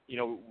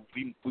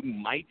 we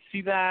might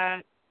see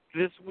that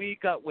this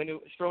week when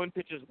Stroman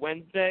pitches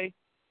Wednesday.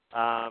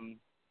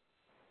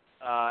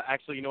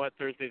 Actually, you know what?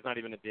 Thursday's not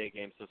even a day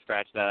game, so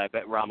scratch that. I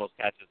bet Ramos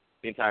catches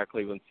the entire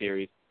Cleveland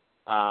series.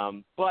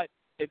 But,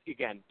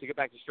 again, to get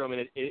back to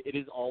Stroman, it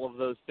is all of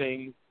those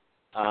things.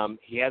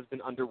 He has been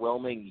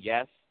underwhelming,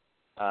 yes,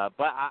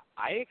 but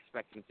I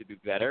expect him to do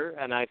better,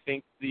 and I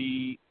think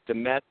the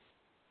Mets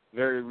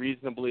very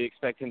reasonably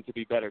expect him to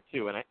be better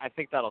too, and I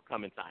think that'll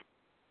come in time.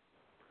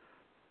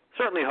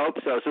 Certainly hope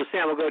so. So,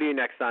 Sam, we'll go to you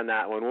next on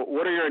that one.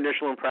 What are your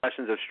initial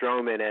impressions of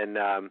Stroman,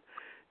 and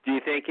do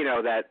you think,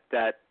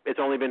 that it's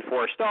only been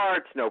 4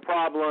 starts, no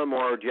problem,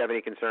 or do you have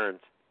any concerns?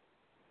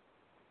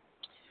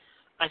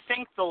 I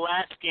think the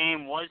last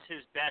game was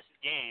his best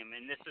game,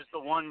 and this is the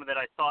one that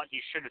I thought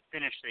he should have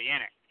finished the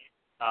inning,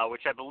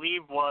 which I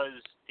believe was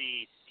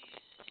he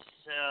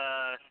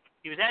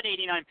was at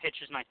 89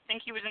 pitches, and I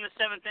think he was in the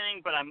 7th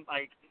inning, but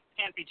I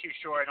can't be too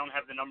sure. I don't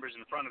have the numbers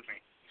in front of me.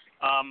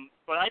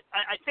 But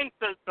I think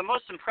the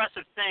most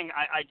impressive thing,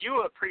 I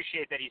do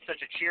appreciate that he's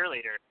such a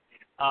cheerleader,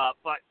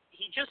 but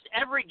he just,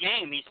 every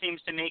game, he seems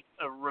to make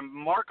a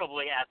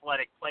remarkably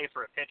athletic play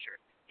for a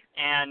pitcher.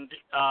 And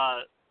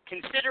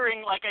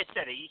considering, like I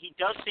said, he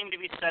does seem to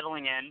be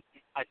settling in.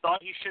 I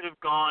thought he should have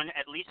gone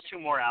at least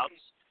 2 more outs.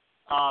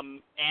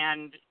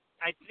 And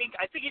I think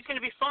he's going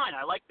to be fine.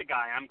 I like the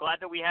guy. I'm glad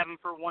that we have him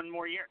for 1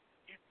 more year.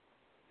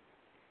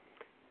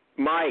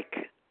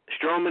 Mike,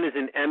 Stroman is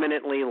an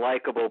eminently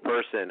likable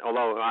person,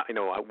 although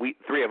we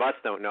 3 of us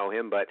don't know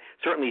him, but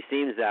certainly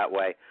seems that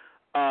way.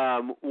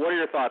 What are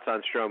your thoughts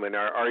on Stroman?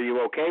 Are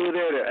you okay with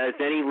it? Is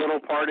any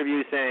little part of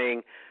you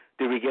saying,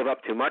 did we give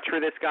up too much for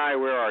this guy?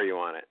 Where are you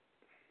on it?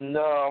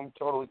 No, I'm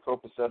totally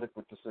copacetic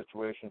with the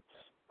situation.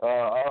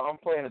 I'm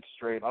playing it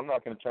straight. I'm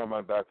not going to turn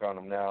my back on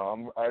him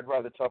now. I'd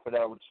rather tough it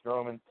out with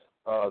Stroman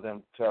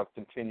than to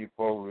continue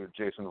forward with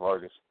Jason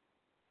Vargas.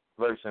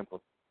 Very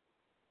simple.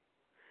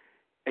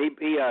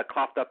 He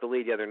coughed up the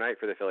lead the other night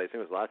for the Phillies. I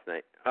think it was last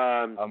night.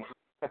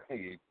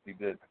 He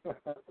did.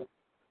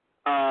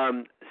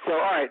 All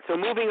right. So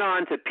moving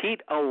on to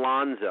Pete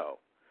Alonso.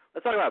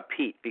 Let's talk about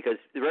Pete, because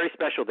it's a very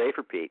special day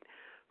for Pete.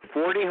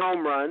 40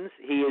 home runs.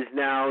 He is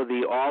now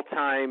the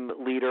all-time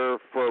leader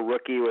for a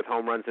rookie with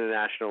home runs in the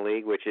National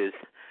League,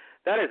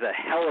 that is a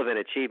hell of an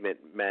achievement,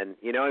 men.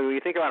 When you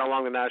think about how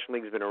long the National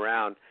League's been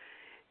around,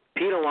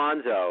 Pete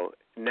Alonso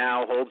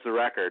now holds the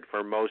record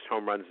for most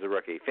home runs as a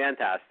rookie.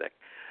 Fantastic.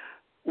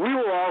 We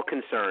were all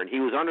concerned. He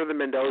was under the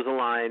Mendoza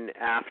line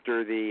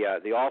after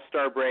the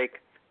All-Star break,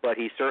 but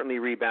he certainly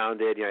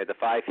rebounded. The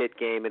 5-hit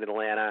game in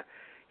Atlanta.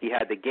 He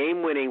had the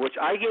game-winning, which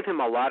I give him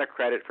a lot of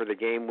credit for the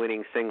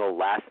game-winning single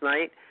last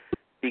night,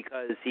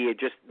 because he had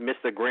just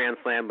missed a grand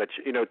slam. But,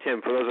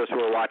 Tim, for those of us who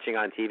were watching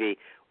on TV,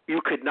 you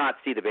could not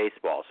see the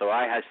baseball. So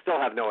I still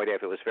have no idea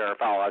if it was fair or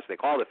foul, as they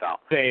called it foul.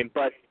 Same.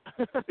 But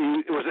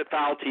was it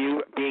foul to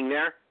you being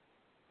there?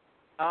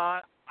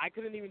 I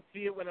couldn't even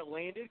see it when it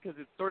landed because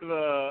it's sort of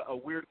a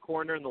weird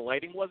corner and the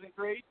lighting wasn't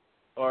great,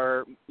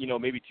 or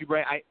maybe too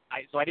bright.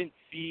 So I didn't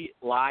see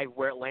live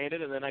where it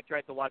landed, and then I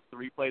tried to watch the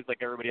replays like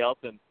everybody else,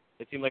 and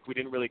it seemed like we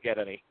didn't really get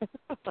any.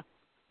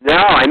 No,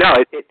 I know.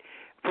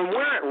 From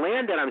where it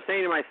landed, I'm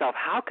saying to myself,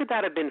 how could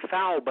that have been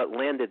foul but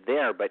landed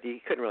there? But you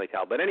couldn't really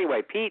tell. But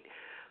anyway, Pete,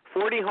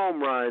 40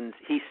 home runs.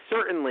 He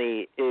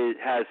certainly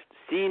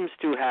seems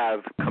to have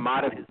come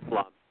out of his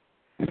slump.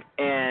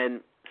 And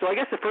so I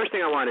guess the first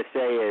thing I want to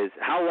say is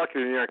how lucky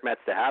are the New York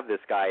Mets to have this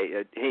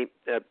guy,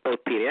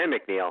 both Pete and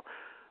McNeil.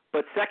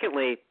 But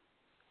secondly,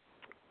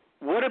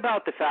 what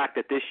about the fact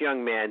that this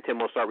young man, Tim,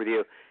 we'll start with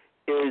you,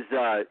 is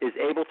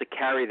able to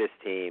carry this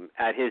team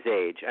at his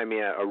age? I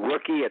mean, a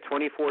rookie at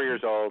 24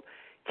 years old,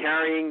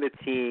 carrying the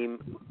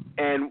team.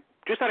 And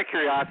just out of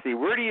curiosity,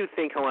 where do you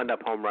think he'll end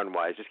up home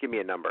run-wise? Just give me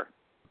a number.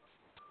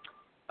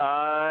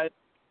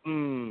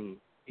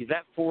 He's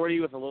at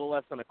 40 with a little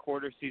less than a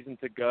quarter season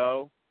to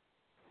go.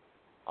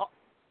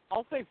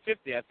 I'll say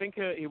 50. I think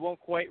he won't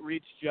quite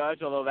reach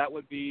Judge, although that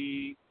would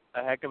be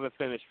a heck of a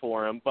finish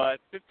for him. But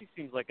 50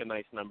 seems like a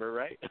nice number,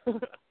 right?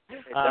 It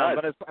does.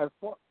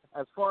 But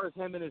as far as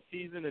him and his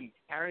season and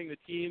carrying the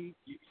team,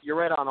 you're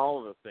right on all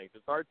of those things.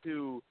 It's hard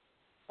to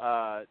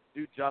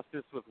do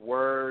justice with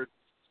words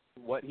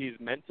what he's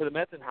meant to the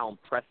Mets and how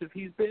impressive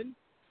he's been.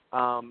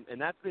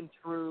 And that's been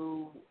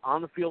true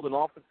on the field and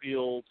off the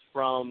field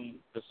from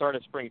the start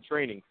of spring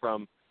training.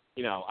 From,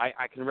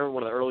 I can remember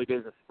one of the early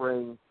days of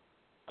spring.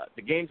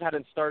 The games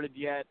hadn't started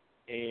yet,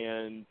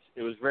 and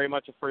it was very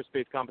much a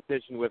first-base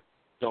competition with,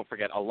 don't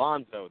forget,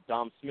 Alonso,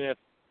 Dom Smith,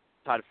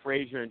 Todd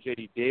Frazier, and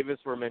J.D. Davis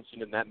were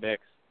mentioned in that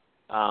mix.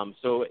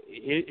 So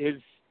his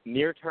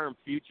near-term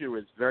future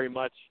was very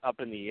much up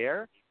in the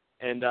air.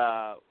 And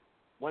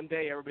one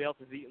day everybody else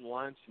is eating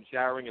lunch and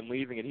showering and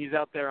leaving, and he's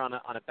out there on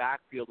a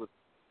backfield with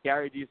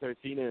Gary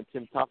DiSarcina and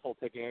Tim Tuffle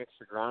taking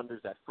extra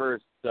grounders at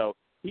first. So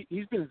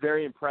he's been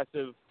very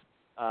impressive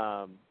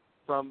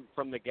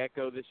from the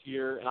get-go this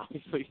year. And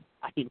obviously,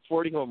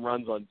 40 home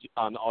runs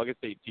on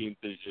August 18th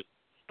is just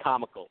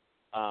comical.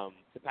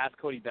 To pass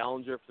Cody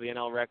Bellinger for the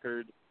NL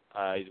record,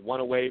 he's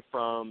one away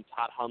from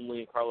Todd Hundley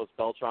and Carlos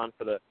Beltran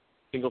for the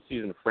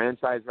single-season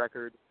franchise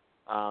record.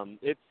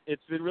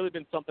 It's really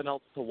been something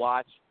else to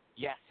watch.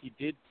 Yes, he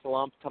did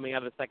slump coming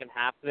out of the second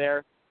half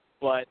there,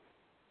 but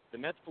the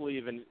Mets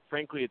believe, and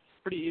frankly, it's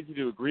pretty easy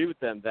to agree with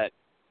them, that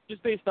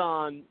just based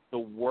on the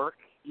work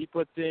he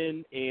puts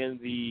in and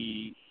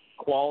the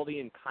quality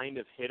and kind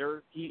of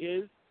hitter he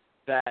is,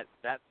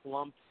 that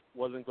slump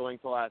wasn't going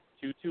to last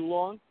too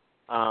long.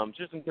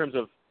 Just in terms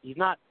of he's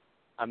not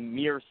a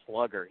mere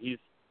slugger. He's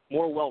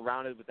more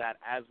well-rounded with that,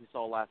 as we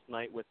saw last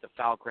night with the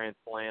foul grand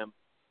slam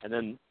and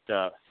then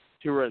the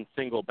two-run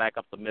single back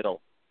up the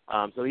middle.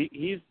 So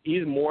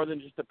he's more than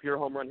just a pure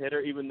home run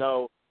hitter, even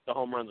though the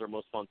home runs are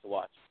most fun to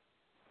watch.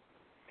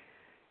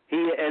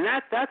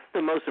 That's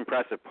the most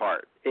impressive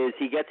part, is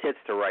he gets hits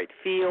to right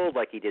field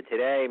like he did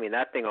today. I mean,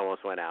 that thing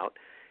almost went out.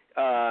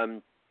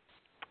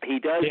 He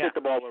does hit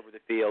the ball over the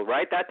field,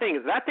 right? That thing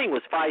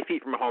was 5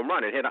 feet from a home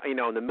run. It hit, in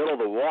the middle of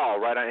the wall,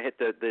 right on, it hit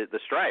the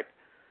stripe.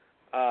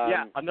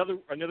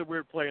 Another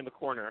weird play in the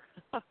corner.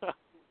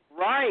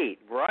 Right.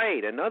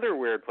 Another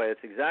weird play.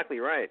 That's exactly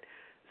right.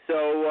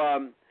 So,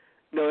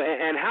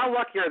 and how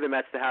lucky are the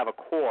Mets to have a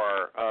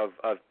core of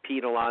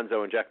Pete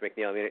Alonso and Jeff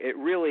McNeil? I mean, it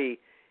really.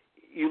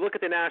 You look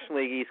at the National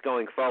League East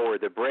going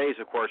forward. The Braves,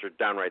 of course, are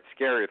downright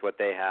scary with what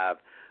they have.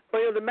 But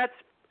the Mets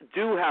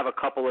do have a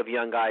couple of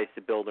young guys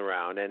to build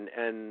around,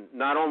 and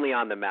not only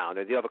on the mound.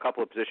 They do have a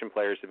couple of position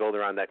players to build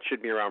around that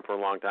should be around for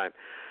a long time.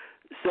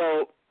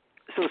 So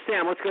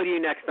Sam, let's go to you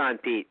next on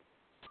Pete.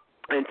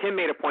 And Tim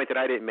made a point that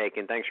I didn't make,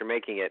 and thanks for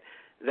making it,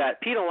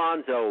 that Pete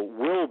Alonso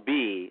will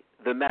be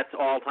the Mets'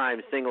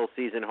 all-time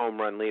single-season home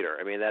run leader.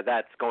 I mean,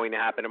 that's going to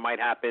happen. It might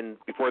happen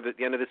before the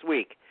end of this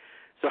week.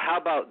 So how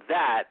about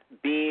that,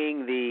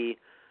 being the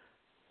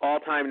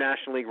all-time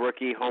National League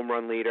rookie, home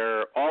run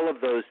leader, all of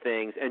those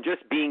things, and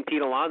just being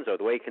Pete Alonso,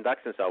 the way he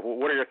conducts himself?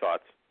 What are your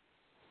thoughts?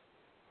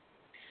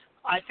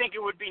 I think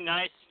it would be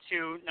nice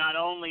to not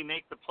only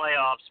make the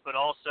playoffs, but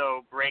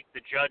also break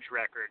the Judge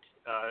record.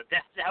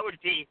 That would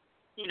be,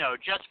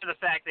 just for the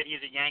fact that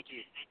he's a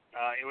Yankee,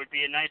 it would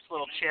be a nice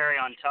little cherry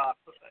on top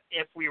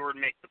if we were to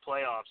make the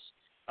playoffs.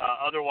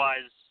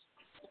 Otherwise,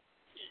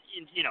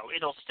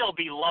 it'll still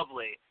be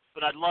lovely.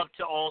 But I'd love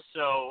to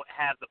also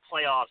have the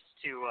playoffs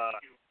to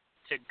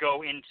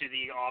go into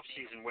the off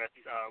season with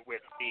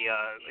the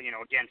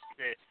against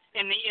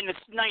in the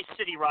nice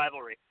city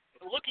rivalry.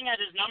 Looking at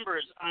his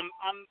numbers,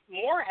 I'm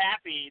more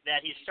happy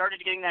that he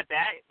started getting that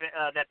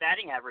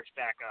batting average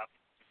back up.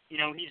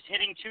 He's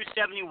hitting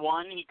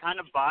 271. He kind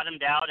of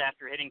bottomed out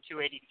after hitting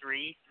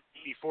 283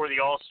 before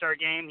the All-Star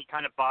game. He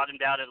kind of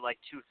bottomed out at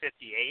like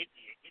 258,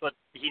 but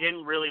he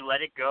didn't really let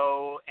it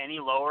go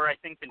any lower, I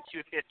think, than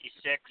 256.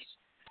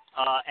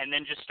 And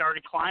then just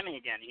started climbing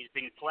again. He's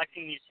been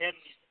collecting these hits.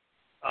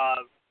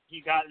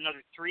 He got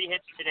another 3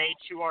 hits today,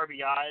 2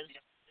 RBIs.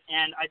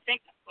 And I think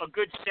a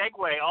good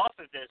segue off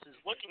of this is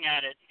looking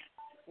at it.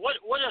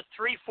 What a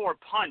 3-4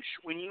 punch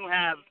when you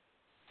have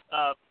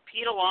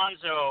Pete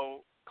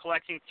Alonso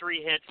collecting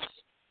 3 hits,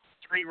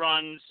 3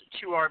 runs,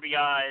 2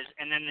 RBIs,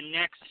 and then the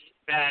next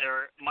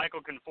batter, Michael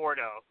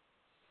Conforto,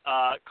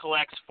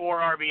 collects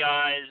 4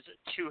 RBIs,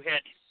 2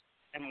 hits,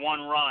 and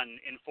 1 run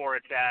in 4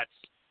 at-bats.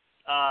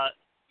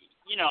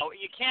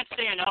 You can't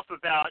say enough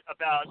about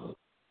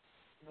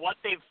what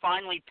they've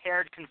finally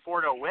paired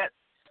Conforto with,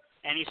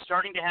 and he's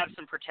starting to have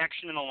some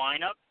protection in the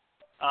lineup.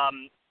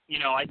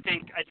 I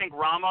think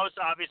Ramos,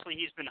 obviously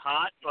he's been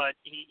hot, but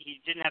he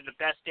didn't have the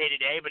best day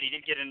today, but he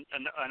did get an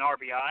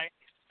RBI.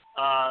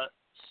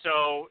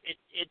 So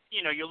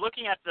you're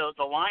looking at the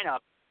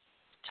lineup.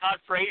 Todd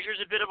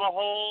Frazier's a bit of a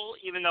hole,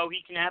 even though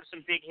he can have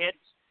some big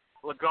hits.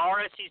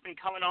 Lagares, he's been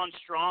coming on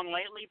strong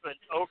lately, but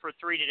 0 for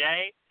 3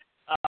 today.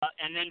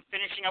 And then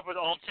finishing up with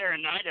Altair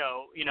and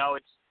Naito,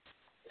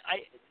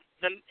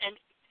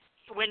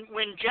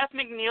 when Jeff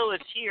McNeil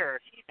is here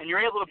and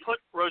you're able to put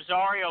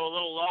Rosario a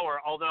little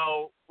lower,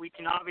 although we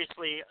can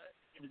obviously,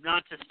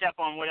 not to step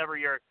on whatever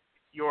your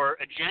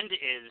agenda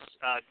is,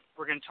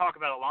 we're going to talk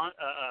about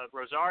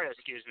Rosario,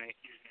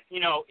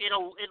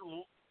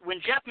 when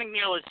Jeff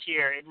McNeil is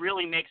here, it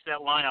really makes that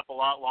lineup a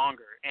lot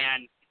longer.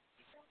 And,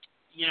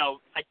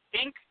 I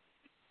think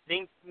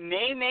they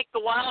may make the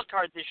wild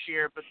card this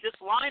year, but this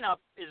lineup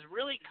is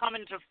really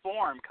coming to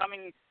form,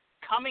 coming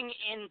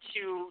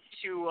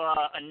into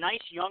a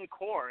nice young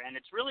core, and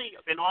it's really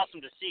been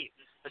awesome to see,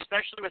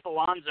 especially with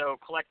Alonso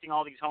collecting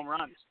all these home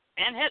runs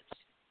and hits.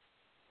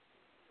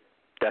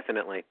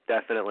 Definitely.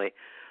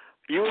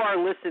 You are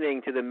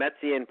listening to the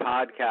Metsian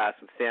Podcast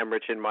with Sam,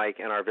 Rich, and Mike,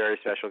 and our very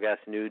special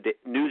guest,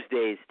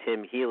 Newsday's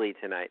Tim Healey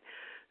tonight.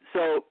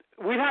 So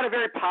we've had a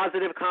very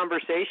positive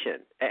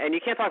conversation, and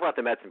you can't talk about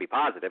the Mets and be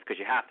positive because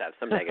you have to have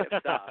some negative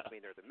stuff. I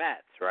mean, they're the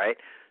Mets, right?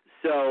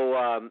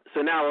 So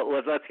now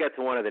let's get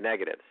to one of the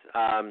negatives.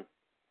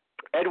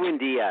 Edwin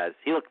Diaz,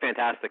 he looked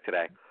fantastic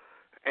today,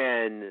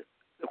 and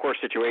of course,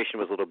 situation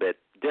was a little bit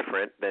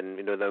different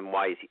than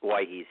why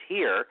he's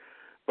here.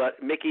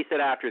 But Mickey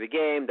said after the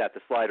game that the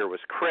slider was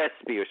crisp.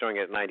 He was throwing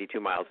it at 92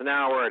 miles an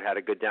hour. It had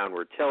a good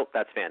downward tilt.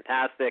 That's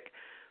fantastic.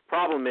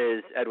 Problem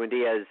is, Edwin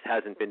Diaz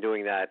hasn't been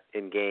doing that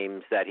in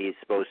games that he's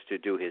supposed to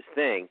do his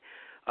thing,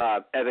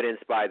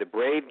 evidenced by the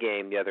Brave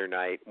game the other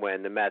night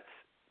when the Mets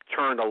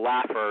turned a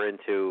laugher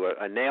into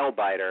a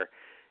nail-biter,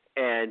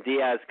 and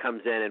Diaz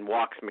comes in and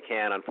walks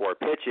McCann on 4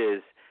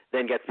 pitches,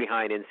 then gets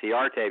behind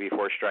Inciarte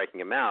before striking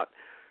him out.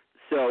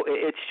 So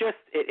it's just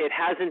it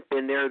hasn't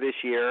been there this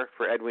year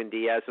for Edwin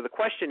Diaz. So the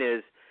question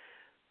is,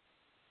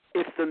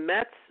 if the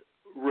Mets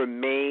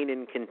remain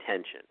in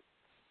contention,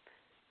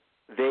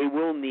 they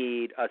will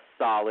need a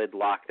solid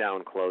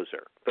lockdown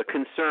closer. The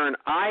concern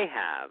I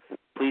have,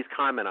 please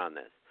comment on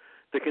this,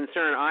 the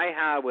concern I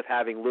have with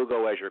having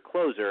Lugo as your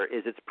closer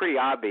is it's pretty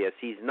obvious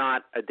he's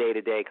not a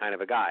day-to-day kind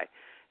of a guy.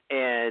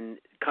 And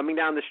coming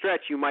down the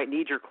stretch, you might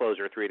need your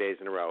closer 3 days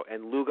in a row,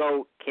 and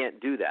Lugo can't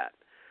do that.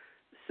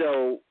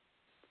 So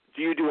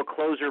do you do a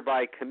closer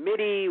by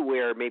committee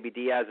where maybe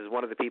Diaz is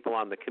one of the people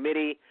on the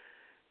committee?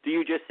 Do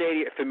you just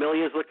say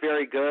Familia's look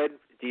very good?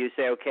 Do you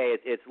say, okay,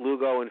 it's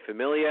Lugo and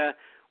Familia,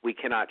 we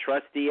cannot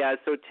trust Diaz?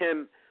 So,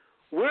 Tim,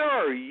 where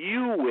are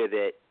you with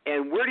it,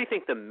 and where do you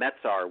think the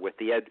Mets are with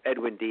the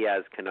Edwin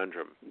Diaz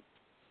conundrum?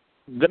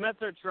 The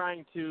Mets are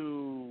trying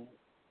to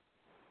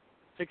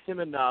fix him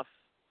enough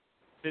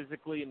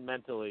physically and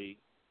mentally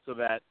so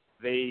that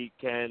they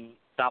can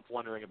stop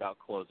wondering about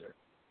closer.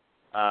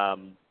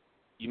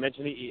 You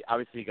mentioned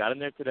he got in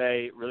there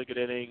today, really good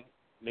inning.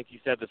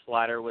 Mickey said the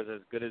slider was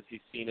as good as he's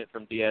seen it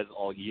from Diaz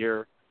all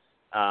year.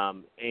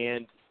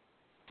 And,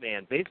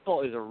 man,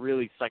 baseball is a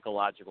really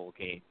psychological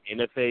game. And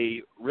if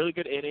a really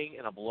good inning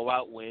and a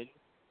blowout win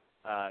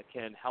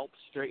can help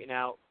straighten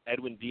out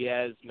Edwin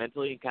Diaz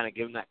mentally and kind of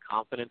give him that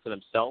confidence in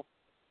himself,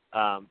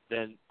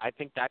 then I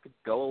think that could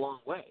go a long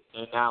way.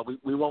 And now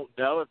we won't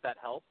know if that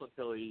helps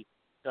until he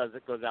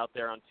goes out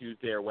there on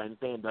Tuesday or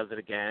Wednesday and does it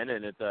again,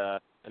 and it's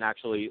an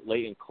actually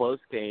late and close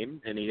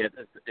game, and he is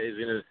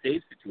in a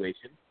save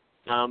situation.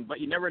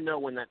 But you never know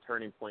when that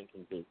turning point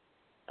can be.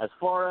 As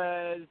far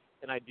as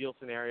an ideal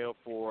scenario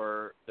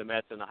for the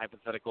Mets and the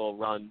hypothetical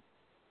run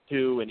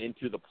to and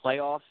into the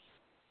playoffs,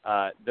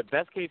 the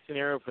best case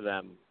scenario for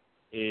them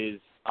is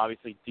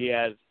obviously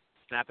Diaz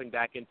snapping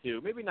back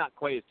into maybe not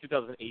quite his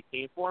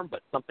 2018 form,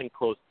 but something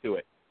close to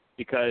it.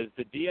 Because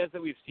the Diaz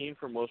that we've seen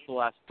for most of the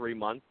last 3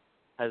 months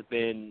has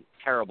been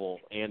terrible,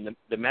 and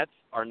the Mets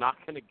are not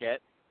going to get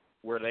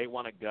where they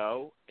want to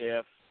go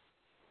if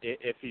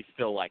he's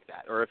still like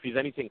that, or if he's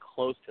anything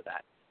close to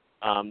that.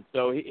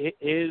 So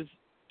his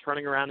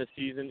turning around the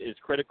season is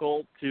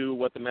critical to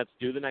what the Mets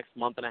do the next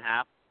month and a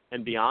half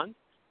and beyond.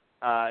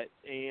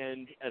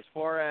 And as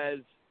far as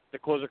the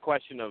closer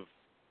question of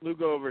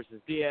Lugo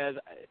versus Diaz,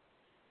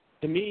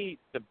 to me,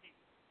 the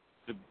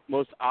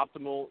most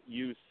optimal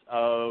use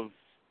of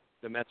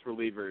the Mets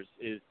relievers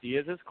is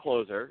Diaz as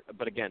closer,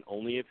 but again,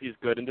 only if he's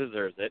good and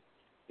deserves it,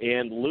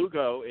 and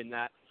Lugo in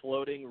that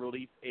floating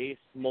relief ace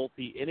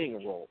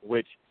multi-inning role,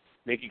 which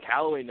Mickey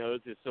Callaway knows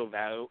is so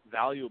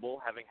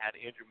valuable, having had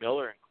Andrew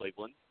Miller in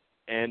Cleveland.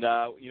 And,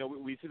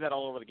 we see that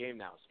all over the game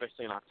now,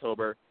 especially in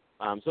October.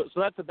 So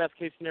that's the best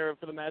case scenario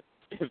for the Mets.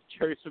 If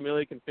Jerry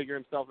Familia can figure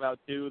himself out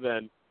too,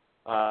 then,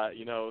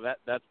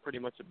 that's pretty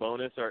much a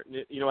bonus. Or,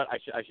 you know what, I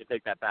should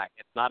take that back.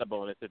 It's not a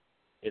bonus.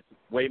 It's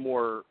way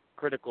more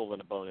critical than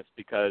a bonus,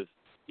 because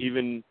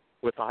even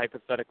with a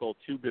hypothetical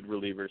 2 good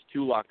relievers,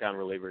 2 lockdown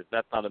relievers,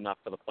 that's not enough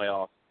for the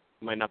playoffs.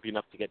 It might not be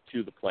enough to get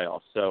to the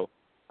playoffs. So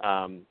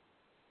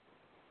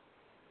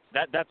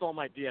that's all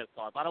my Diaz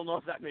thoughts. I don't know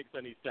if that makes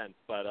any sense,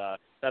 but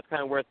that's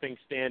kind of where things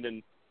stand.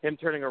 And him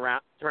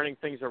turning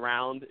things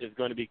around is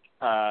going to be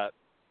a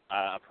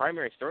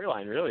primary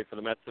storyline, really, for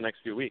the Mets the next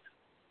few weeks.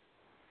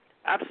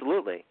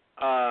 Absolutely.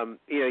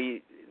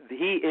 He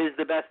is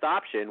the best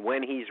option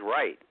when he's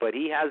right, but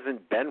he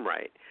hasn't been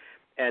right.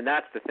 And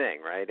that's the thing,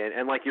 right?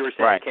 And like you were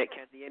saying, right.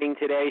 Can the inning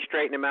today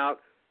straighten him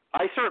out?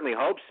 I certainly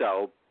hope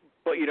so,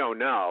 but you don't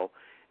know.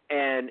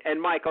 And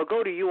Mike, I'll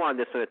go to you on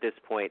this one at this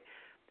point.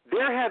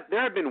 There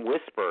have been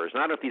whispers,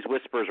 and I don't know if these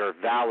whispers are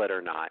valid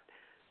or not,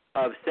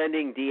 of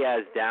sending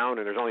Diaz down,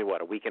 and there's only,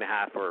 a week and a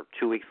half or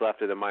 2 weeks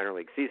left of the minor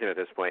league season at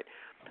this point,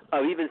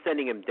 of even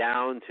sending him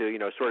down to,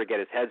 sort of get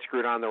his head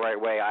screwed on the right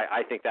way.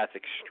 I think that's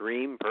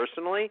extreme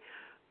personally.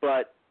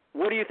 But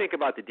what do you think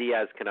about the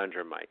Diaz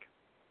conundrum, Mike?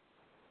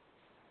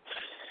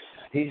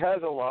 He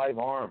has a live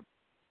arm.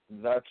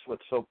 That's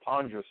what's so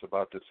ponderous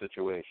about this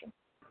situation.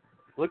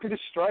 Look at his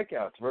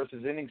strikeouts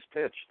versus innings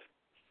pitched.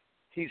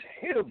 He's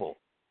hittable.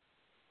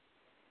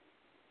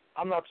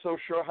 I'm not so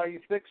sure how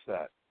you fix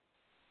that.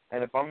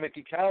 And if I'm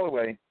Mickey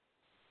Callaway,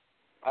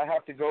 I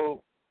have to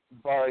go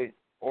by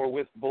or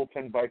with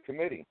bullpen by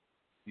committee.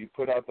 You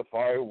put out the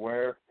fire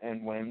where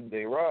and when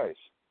they rise.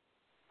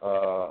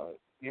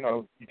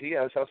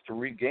 Diaz has to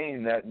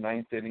regain that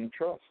 9th inning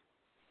trust.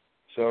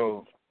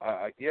 So,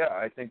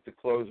 I think the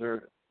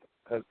closer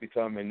has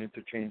become an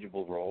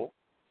interchangeable role.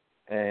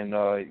 And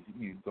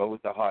you go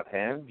with the hot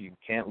hand. You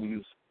can't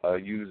use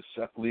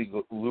Seth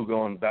Lugo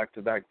on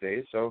back-to-back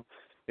days. So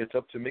it's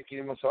up to Mickey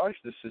to massage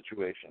this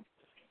situation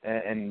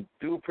and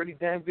do a pretty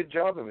damn good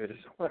job of it as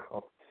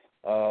well.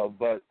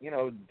 But,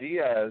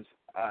 Diaz,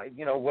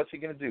 what's he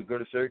going to do? Go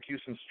to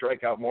Syracuse and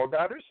strike out more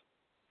batters?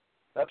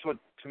 That's what,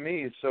 to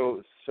me, is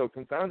so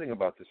confounding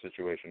about this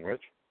situation,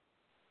 Rich.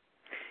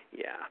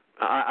 Yeah,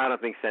 I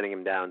don't think sending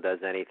him down does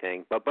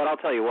anything. But I'll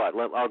tell you what,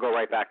 I'll go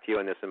right back to you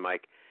on this one,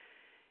 Mike.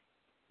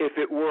 If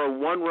it were a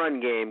one-run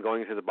game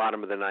going to the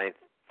bottom of the 9th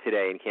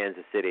today in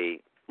Kansas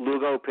City,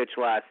 Lugo pitched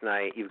last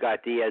night. You've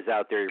got Diaz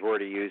out there. You've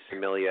already used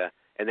Familia,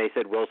 and they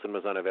said Wilson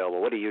was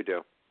unavailable. What do you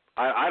do?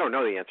 I don't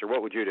know the answer.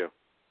 What would you do?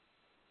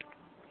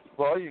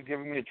 Well, you're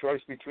giving me a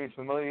choice between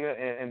Familia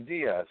and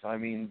Diaz. I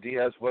mean,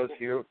 Diaz was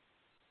here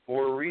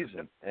for a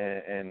reason,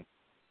 and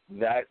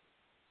that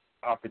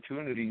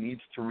opportunity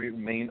needs to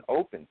remain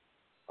open,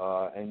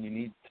 and you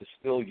need to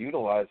still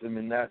utilize him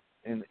in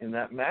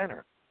that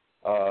manner.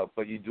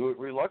 But you do it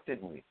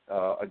reluctantly.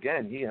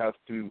 Again, he has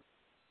to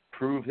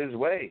prove his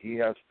way. He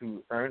has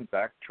to earn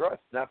back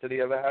trust. Not that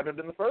he ever had it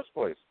in the first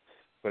place,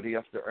 but he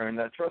has to earn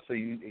that trust. So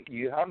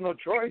you have no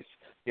choice.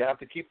 You have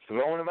to keep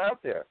throwing him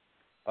out there.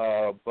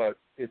 But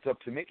it's up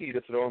to Mickey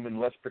to throw him in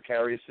less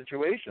precarious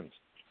situations.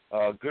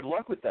 Good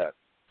luck with that.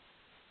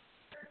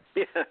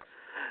 Yeah.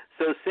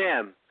 So,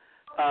 Sam,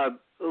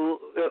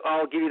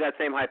 I'll give you that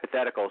same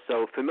hypothetical.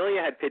 So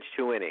Familia had pitched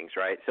 2 innings,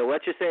 right? So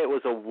let's just say it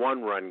was a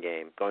 1-run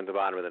game going to the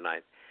bottom of the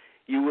ninth.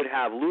 You would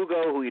have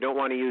Lugo, who you don't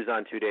want to use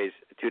on 2 days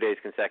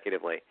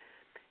consecutively,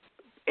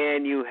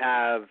 and you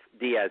have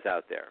Diaz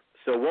out there.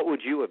 So what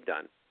would you have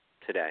done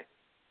today?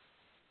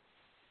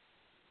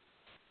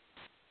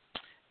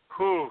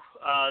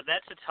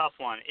 That's a tough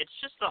one. It's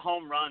just the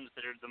home runs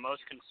that are the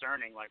most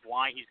concerning, like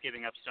why he's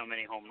giving up so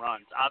many home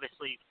runs.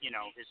 Obviously,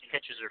 his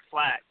pitches are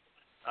flat,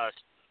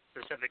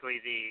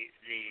 specifically the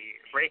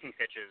breaking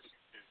pitches,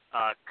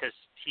 because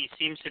he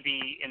seems to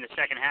be, in the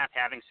second half,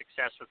 having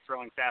success with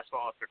throwing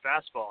fastball after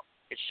fastball.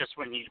 It's just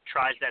when he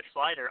tries that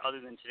slider,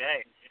 other than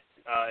today,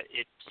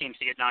 it seems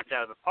to get knocked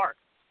out of the park.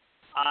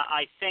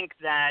 I think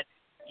that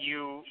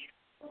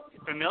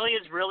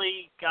Familia's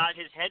really got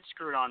his head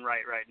screwed on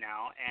right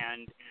now,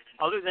 and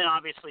other than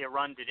obviously a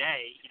run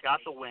today, he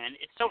got the win.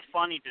 It's so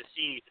funny to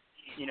see,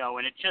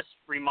 and it just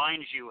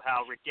reminds you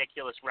how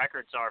ridiculous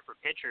records are for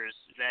pitchers,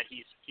 that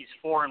he's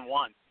 4-1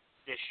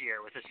 this year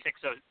with a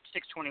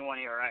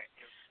 6.21 ERA.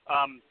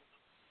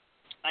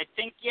 I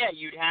think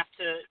you'd have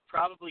to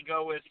probably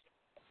go with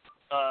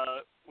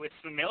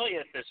Familia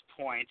at this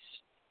point.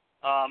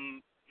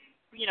 And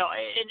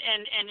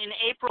in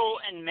April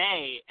and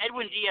May,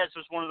 Edwin Diaz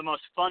was one of the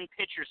most fun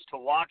pitchers to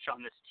watch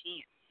on this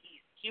team.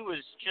 He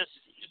was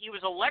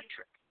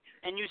electric,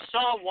 and you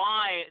saw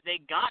why they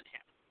got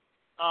him.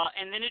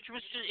 And then it's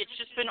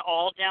just been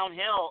all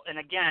downhill. And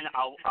again,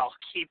 I'll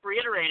keep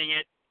reiterating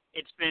it.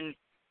 It's been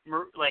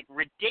like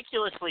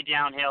ridiculously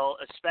downhill,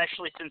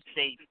 especially since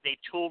they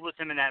tooled with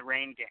him in that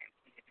rain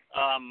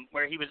game,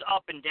 where he was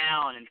up and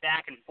down and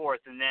back and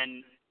forth, and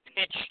then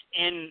pitched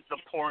in the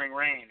pouring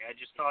rain. I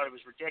just thought it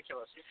was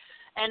ridiculous.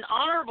 And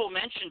honorable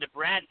mention to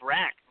Brad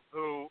Brack,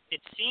 who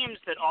it seems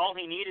that all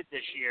he needed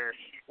this year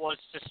was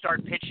to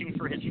start pitching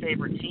for his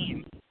favorite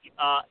team.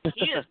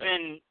 He has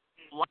been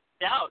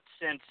locked out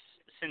since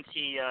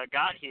he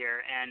got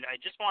here, and I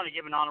just want to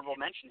give an honorable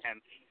mention to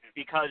him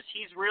because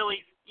he's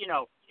really,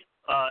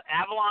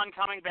 Avalon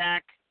coming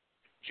back,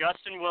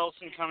 Justin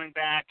Wilson coming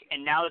back,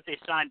 and now that they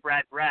signed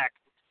Brad Brack,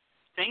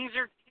 things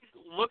are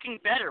looking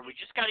better. We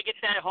just got to get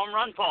that home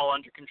run ball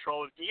under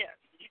control of Diaz.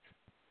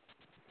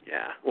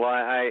 Yeah. Well,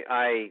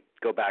 I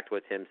go back to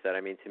what Tim said.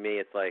 I mean, to me,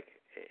 it's like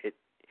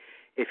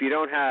if you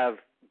don't have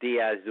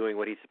Diaz doing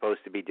what he's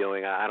supposed to be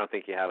doing, I don't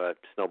think you have a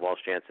snowball's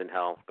chance in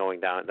hell going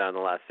down the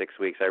last 6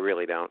 weeks. I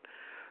really don't.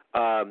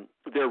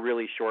 They're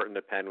really short in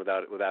the pen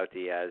without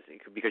Diaz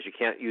because you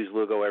can't use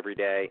Lugo every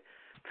day.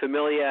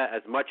 Familia,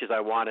 as much as I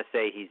want to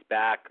say he's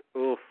back,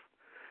 oof.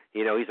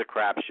 He's a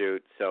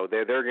crapshoot, so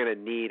they're going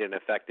to need an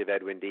effective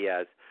Edwin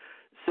Diaz.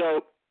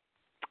 So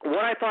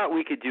what I thought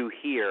we could do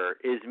here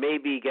is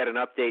maybe get an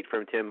update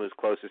from Tim, who's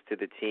closest to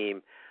the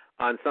team,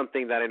 on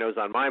something that I know is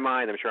on my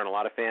mind, I'm sure on a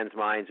lot of fans'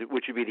 minds,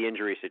 which would be the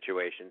injury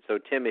situation. So,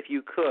 Tim, if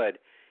you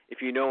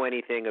know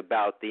anything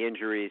about the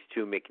injuries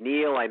to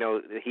McNeil, I know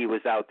that he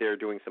was out there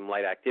doing some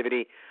light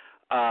activity.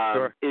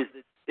 Sure.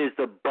 Is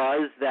the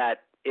buzz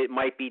that it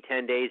might be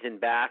 10 days and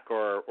back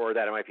or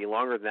that it might be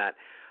longer than that?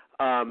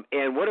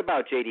 And what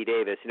about J.D.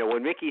 Davis?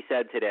 When Mickey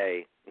said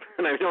today,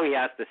 and I know he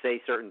has to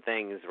say certain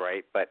things,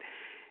 right, but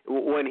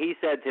when he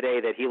said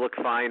today that he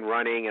looked fine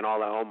running and all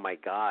that, oh, my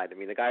God. I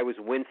mean, the guy was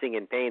wincing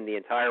in pain the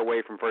entire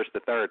way from first to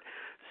third.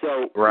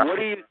 So right. What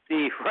do you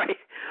see, right?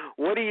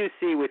 What do you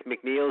see with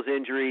McNeil's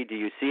injury? Do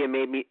you see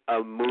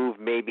a move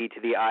maybe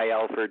to the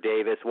IL for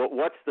Davis?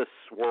 What's the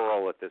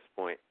swirl at this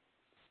point?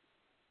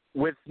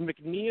 With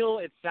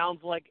McNeil, it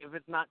sounds like if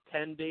it's not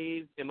 10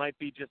 days, it might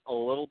be just a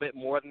little bit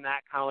more than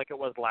that, kind of like it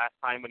was last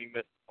time when he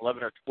missed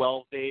 11 or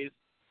 12 days.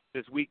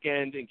 This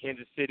weekend in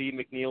Kansas City,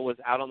 McNeil was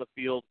out on the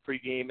field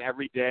pregame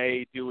every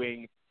day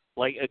doing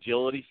light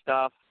agility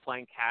stuff,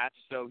 playing catch.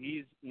 So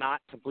he's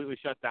not completely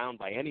shut down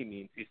by any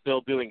means. He's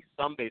still doing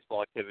some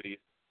baseball activities.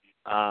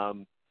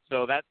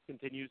 So that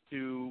continues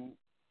to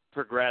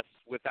progress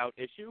without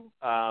issue.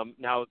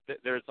 Now,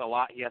 there's a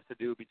lot he has to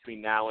do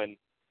between now and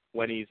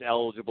when he's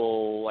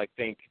eligible. I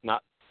think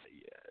not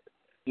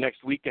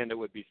next weekend, it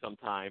would be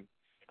sometime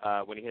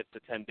when he hits the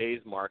 10 days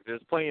mark.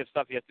 There's plenty of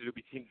stuff he has to do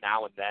between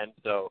now and then.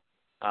 So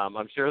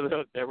I'm sure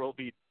there will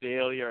be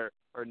daily or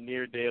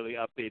near daily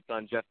updates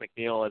on Jeff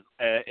McNeil,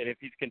 and if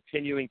he's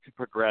continuing to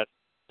progress,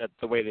 that's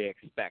the way they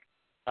expect.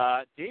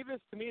 Davis,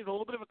 to me, is a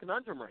little bit of a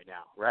conundrum right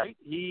now, right?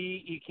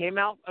 He came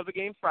out of the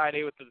game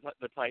Friday with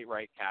the tight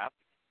right calf,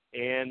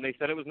 and they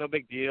said it was no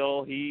big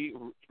deal. He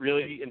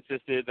really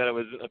insisted that it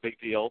was a big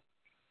deal,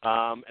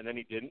 and then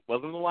he didn't.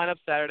 Wasn't in the lineup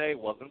Saturday,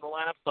 wasn't in the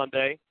lineup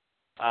Sunday.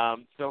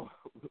 So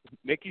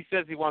Mickey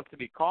says he wants to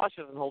be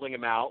cautious in holding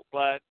him out,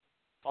 but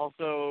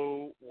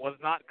also was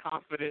not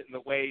confident in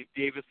the way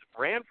Davis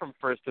ran from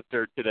first to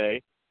third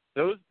today.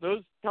 Those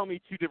tell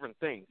me two different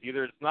things.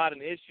 Either it's not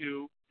an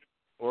issue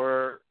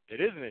or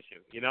it is an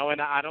issue,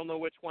 and I don't know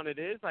which one it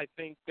is. I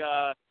think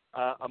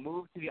a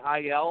move to the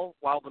IL,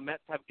 while the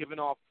Mets have given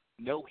off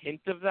no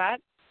hint of that,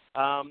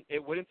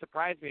 it wouldn't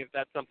surprise me if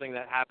that's something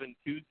that happened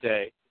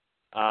Tuesday,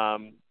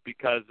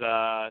 because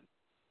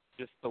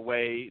just the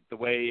way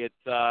it's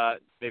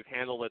they've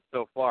handled it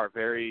so far,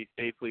 very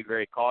safely,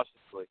 very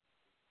cautiously.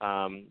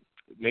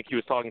 Mickey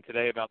was talking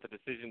today about the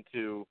decision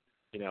to,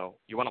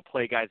 you want to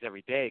play guys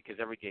every day because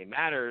every game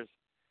matters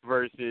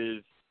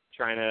versus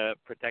trying to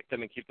protect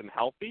them and keep them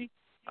healthy.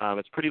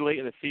 It's pretty late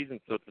in the season,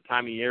 so it's the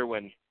time of year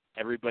when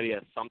everybody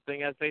has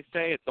something, as they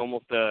say. It's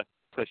almost a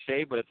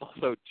cliche, but it's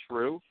also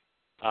true.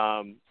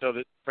 So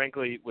that,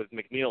 frankly, with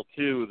McNeil,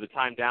 too, the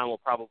time down will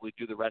probably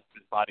do the rest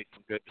of his body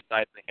some good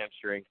besides the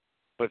hamstring.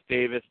 With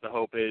Davis, the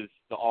hope is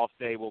the off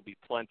day will be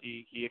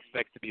plenty. He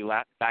expects to be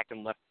back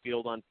in left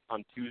field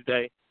on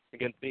Tuesday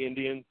against the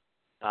Indians.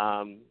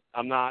 I'm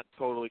not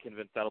totally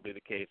convinced that'll be the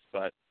case,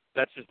 but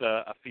that's just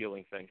a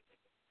feeling thing.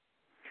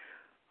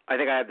 I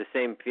think I have the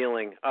same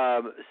feeling.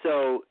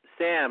 So,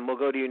 Sam, we'll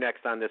go to you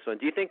next on this one.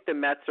 Do you think the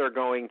Mets are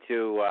going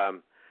to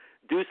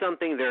do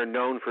something they're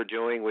known for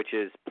doing, which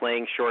is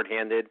playing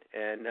shorthanded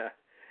and,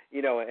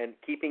 and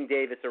keeping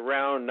Davis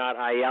around, not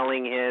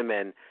ILing him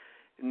and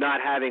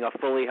not having a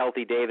fully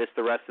healthy Davis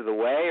the rest of the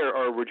way?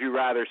 Or would you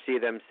rather see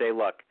them say,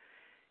 look,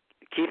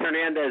 Keith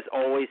Hernandez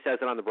always says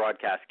it on the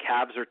broadcast,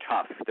 calves are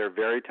tough. They're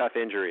very tough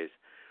injuries.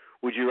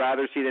 Would you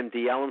rather see them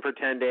DL him for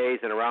 10 days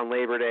and around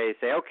Labor Day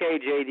say, okay,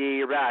 JD,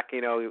 you're back,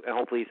 and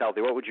hopefully he's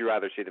healthy? What would you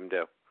rather see them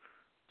do?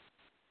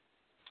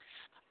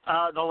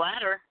 The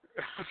latter,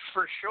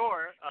 for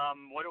sure.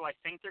 What do I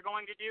think they're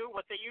going to do?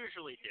 What they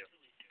usually do.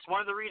 It's one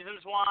of the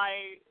reasons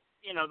why,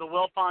 the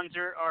Wilpons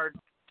are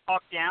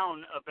talked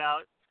down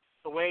about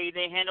the way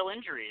they handle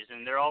injuries,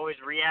 and they're always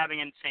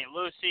rehabbing in St.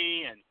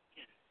 Lucie and,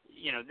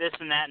 this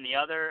and that and the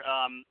other.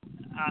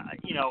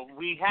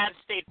 We have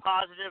stayed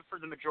positive for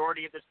the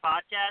majority of this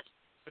podcast,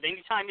 but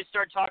anytime you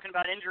start talking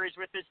about injuries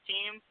with this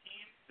team,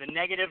 the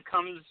negative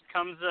comes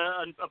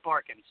a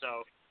barking.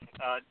 So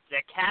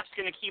that cap's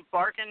going to keep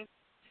barking.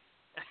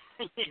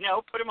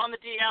 Put him on the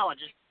DL and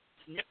just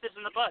nip this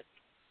in the bud.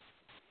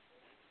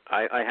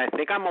 I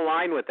think I'm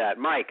aligned with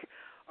that. Mike,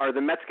 are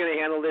the Mets going to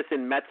handle this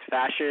in Mets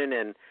fashion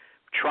and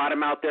trot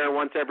him out there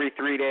once every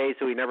 3 days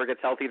so he never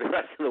gets healthy the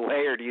rest of the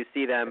way, or do you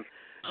see them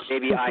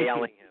maybe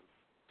ILing him?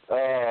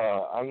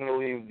 I'm going to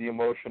leave the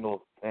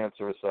emotional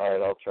answer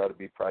aside. I'll try to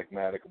be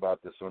pragmatic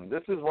about this one.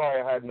 This is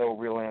why I had no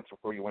real answer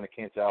for you when it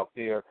came to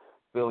Alfier,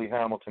 Billy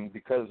Hamilton,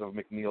 because of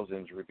McNeil's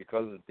injury,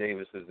 because of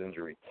Davis's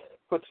injury.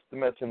 Puts the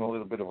Mets in a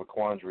little bit of a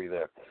quandary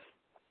there.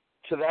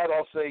 To that,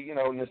 I'll say,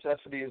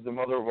 necessity is the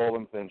mother of all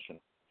invention.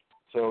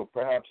 So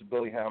perhaps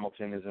Billy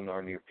Hamilton is in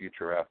our near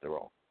future after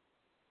all.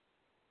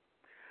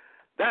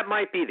 That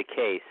might be the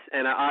case,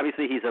 and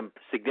obviously he's a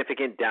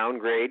significant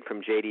downgrade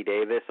from J.D.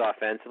 Davis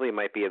offensively. It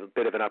might be a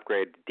bit of an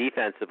upgrade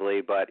defensively,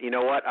 but you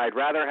know what? I'd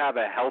rather have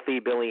a healthy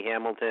Billy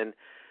Hamilton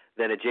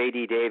than a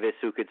J.D. Davis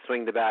who could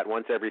swing the bat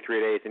once every 3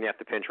 days and you have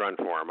to pinch run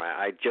for him.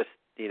 I just,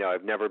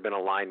 I've never been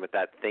aligned with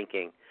that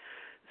thinking.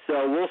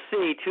 So we'll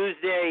see.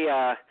 Tuesday,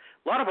 a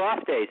lot of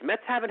off days.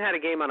 Mets haven't had a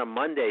game on a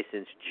Monday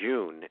since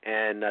June,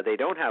 and they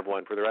don't have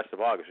one for the rest of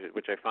August,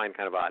 which I find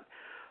kind of odd.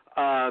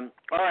 All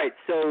right,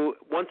 so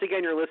once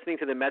again, you're listening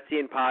to the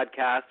Metsian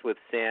Podcast with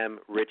Sam,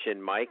 Rich,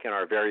 and Mike, and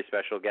our very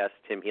special guest,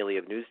 Tim Healey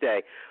of Newsday.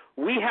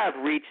 We have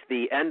reached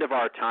the end of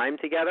our time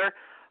together.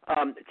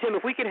 Tim,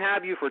 if we can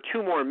have you for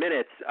 2 more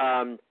minutes,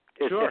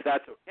 Sure. if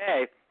that's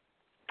okay.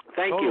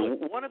 Thank Totally.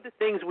 you. One of the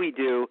things we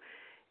do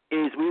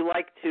is we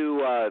like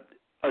to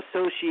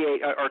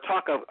associate or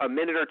talk a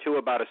minute or two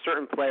about a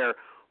certain player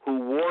who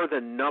wore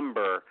the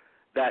number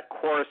that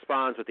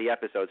corresponds with the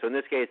episode. So in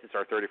this case, it's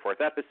our 34th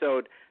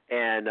episode,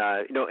 and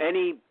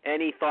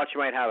any thoughts you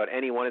might have about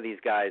any one of these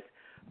guys,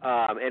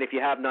 and if you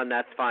have none,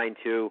 that's fine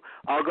too.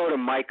 I'll go to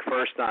Mike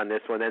first on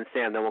this one, then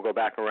Sam, then we'll go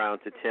back around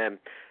to Tim.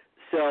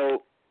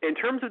 So in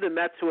terms of the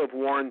Mets who have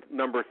worn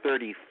number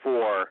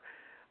 34,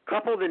 a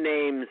couple of the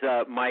names,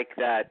 Mike,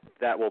 that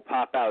will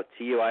pop out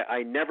to you.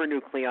 I never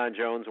knew Cleon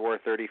Jones wore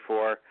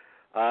 34,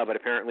 but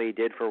apparently he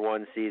did for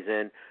one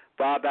season.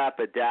 Bob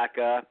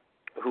Apodaca,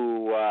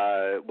 who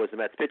was the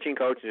Mets pitching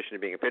coach in addition to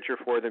being a pitcher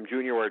for them.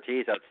 Junior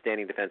Ortiz,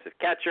 outstanding defensive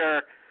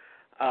catcher.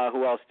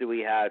 Who else do we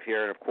have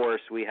here? And, of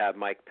course, we have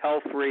Mike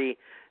Pelfrey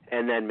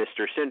and then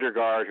Mr.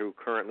 Syndergaard, who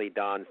currently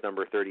dons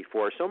number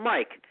 34. So,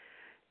 Mike,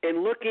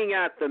 in looking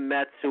at the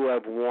Mets who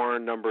have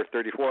worn number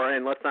 34,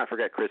 and let's not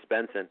forget Chris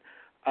Benson,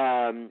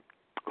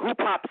 who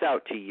pops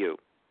out to you?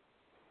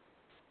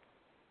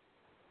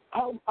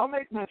 I'll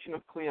make mention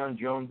of Cleon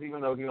Jones,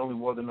 even though he only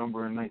wore the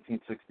number in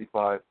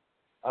 1965.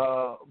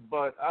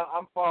 But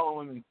I'm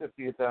following the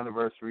 50th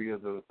anniversary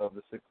of the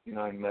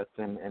 '69 Mets,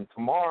 and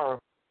tomorrow,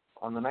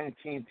 on the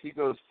 19th, he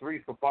goes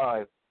 3 for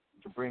 5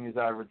 to bring his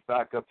average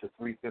back up to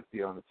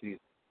 350 on the season.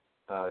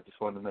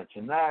 Just wanted to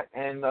mention that.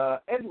 And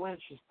Ed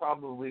Lynch is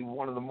probably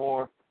one of the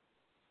more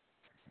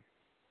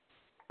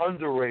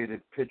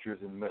underrated pitchers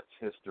in Mets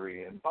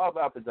history, and Bob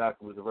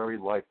Apodaca was a very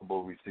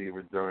likable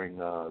receiver during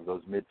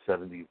those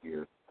mid-'70s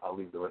years. I'll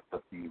leave the rest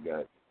up to you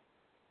guys.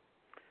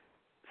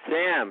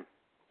 Sam,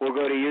 we'll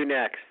go to you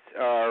next.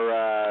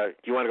 Or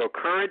do you want to go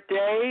current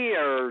day,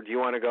 or do you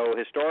want to go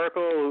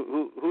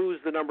historical? Who's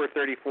the number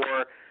 34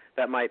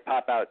 that might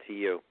pop out to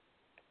you?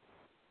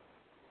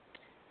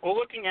 Well,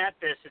 looking at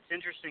this, it's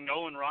interesting.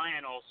 Nolan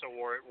Ryan also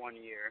wore it one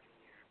year.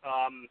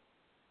 I'm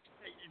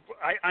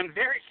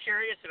very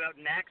curious about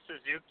Max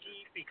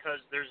Suzuki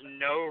because there's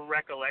no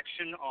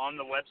recollection on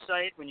the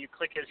website when you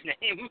click his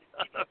name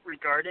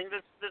regarding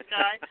this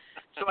guy.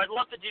 So I'd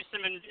love to do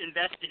some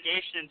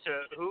investigation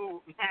into who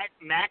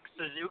Max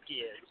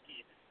Suzuki is,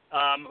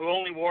 who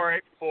only wore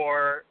it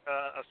for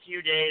a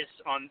few days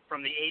from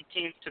the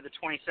 18th to the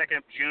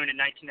 22nd of June in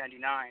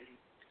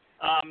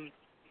 1999.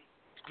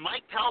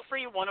 Mike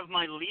Pelfrey, one of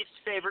my least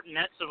favorite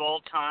Mets of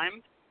all time.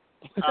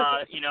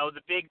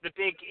 The big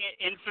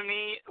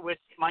infamy with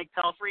Mike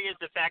Pelfrey is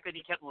the fact that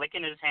he kept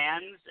licking his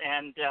hands,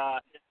 and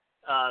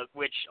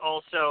which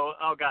also,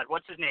 oh God,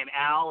 what's his name?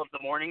 Al of the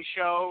Morning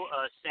Show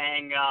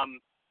sang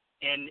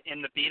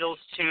in the Beatles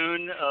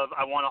tune of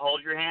 "I Want to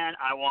Hold Your Hand,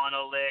 I Want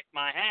to Lick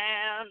My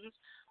Hands."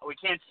 We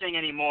can't sing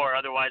anymore,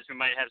 otherwise we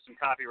might have some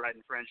copyright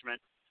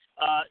infringement.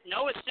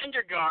 Noah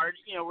Syndergaard,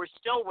 we're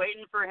still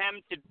waiting for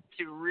him to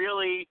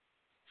really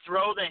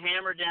throw the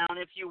hammer down,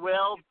 if you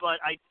will, but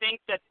I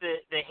think that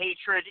the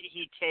hatred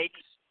he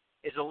takes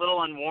is a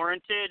little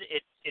unwarranted.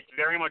 It's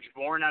very much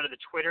born out of the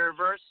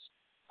Twitterverse.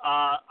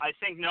 I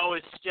think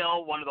Noah's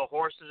still one of the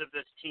horses of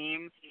this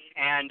team,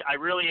 and I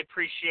really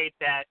appreciate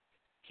that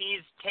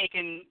he's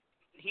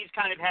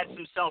kind of had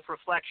some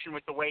self-reflection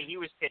with the way he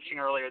was pitching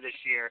earlier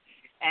this year,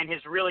 and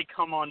has really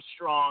come on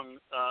strong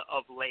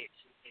of late.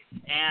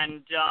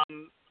 And,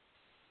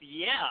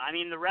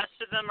 the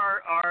rest of them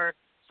are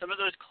some of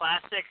those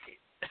classic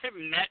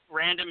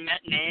random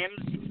Met names.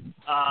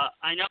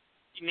 I know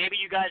maybe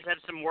you guys have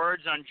some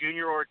words on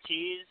Junior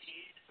Ortiz,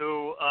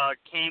 who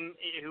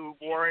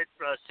wore it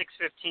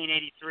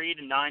 6/15/83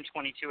 to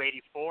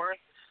 9/22/84.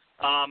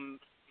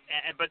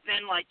 But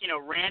then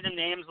random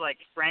names like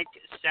Frank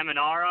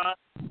Seminara,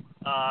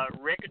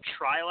 Rick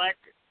Trilek,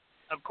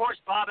 of course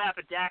Bob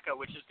Apodaca,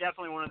 which is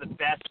definitely one of the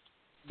best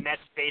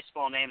Mets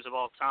baseball names of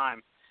all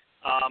time.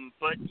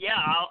 But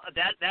yeah,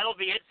 that'll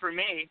be it for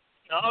me.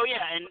 Oh,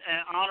 yeah, and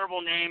an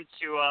honorable name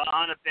to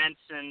Anna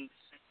Benson's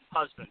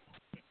husband.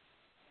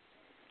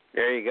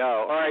 There you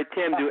go. All right,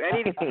 Tim, do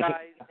any of these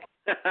guys,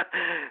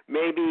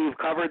 maybe you've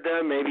covered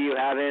them, maybe you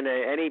haven't,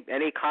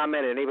 any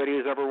comment, anybody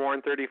who's ever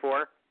worn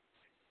 34?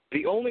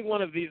 The only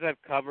one of these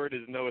I've covered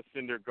is Noah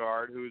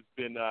Syndergaard, who's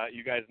been,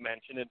 you guys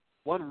mentioned, and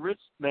one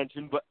Rich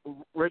mentioned, but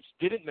Rich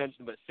didn't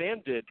mention, but Sam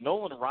did.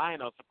 Nolan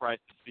Ryan, I was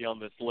surprised to see on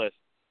this list.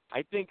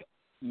 I think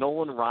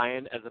Nolan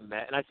Ryan as a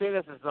Met, and I say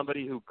this as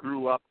somebody who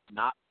grew up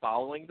not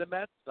following the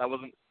Mets. I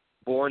wasn't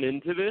born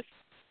into this,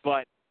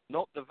 but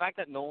the fact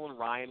that Nolan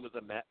Ryan was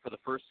a Met for the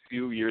first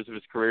few years of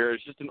his career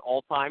is just an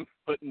all-time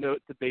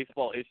footnote to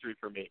baseball history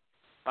for me.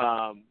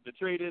 The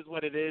trade is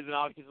what it is, and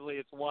obviously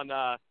it's one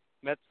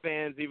Mets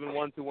fans, even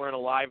ones who weren't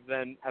alive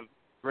then, have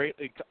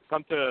greatly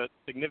come to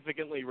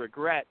significantly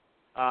regret.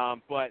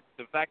 But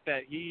the fact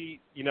that he,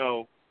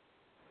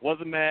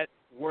 was a Met,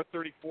 wore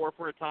 34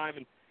 for a time,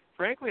 and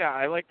frankly,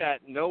 I like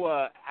that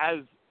Noah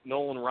has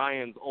Nolan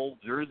Ryan's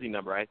old jersey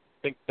number. I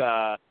think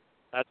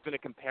that's been a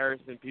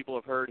comparison people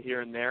have heard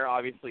here and there.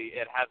 Obviously,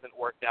 it hasn't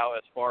worked out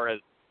as far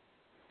as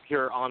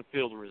pure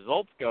on-field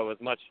results go, as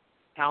much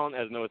talent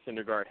as Noah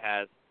Syndergaard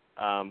has.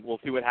 We'll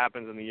see what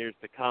happens in the years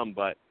to come,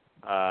 but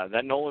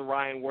that Nolan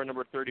Ryan wore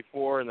number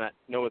 34 and that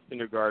Noah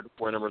Syndergaard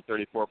wore number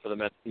 34 for the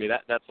Mets, to me,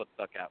 that's what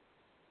stuck out.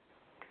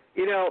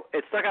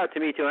 It stuck out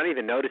to me, too. I didn't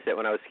even notice it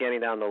when I was scanning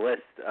down the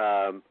list.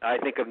 I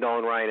think of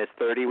Nolan Ryan as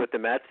 30 with the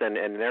Mets, and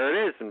there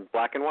it is in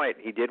black and white.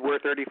 He did wear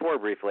 34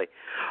 briefly.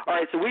 All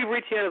right, so we've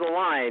reached the end of the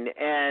line,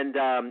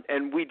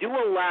 and we do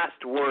a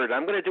last word.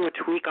 I'm going to do a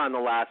tweak on the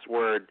last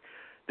word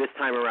this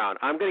time around.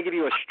 I'm going to give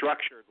you a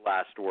structured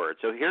last word.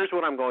 So here's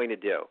what I'm going to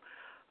do.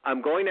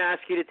 I'm going to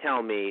ask you to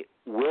tell me,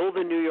 will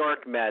the New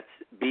York Mets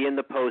be in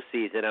the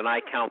postseason, and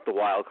I count the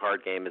wild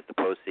card game as the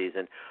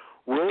postseason.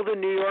 Will the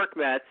New York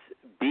Mets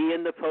be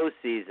in the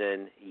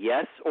postseason,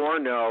 yes or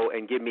no,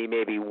 and give me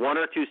maybe one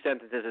or two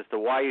sentences as to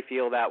why you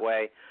feel that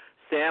way.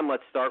 Sam,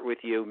 let's start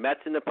with you.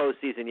 Mets in the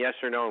postseason,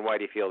 yes or no, and why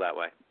do you feel that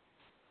way?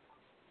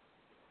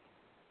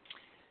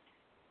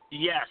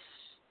 Yes.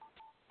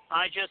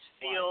 I just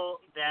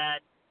feel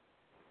that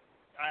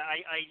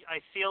I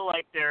feel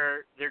like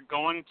they're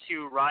going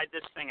to ride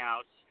this thing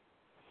out.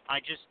 I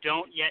just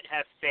don't yet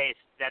have faith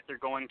that they're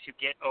going to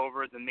get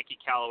over the Mickey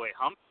Callaway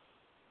hump.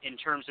 in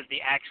terms of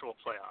the actual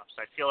playoffs.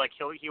 I feel like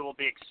he will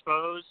be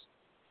exposed,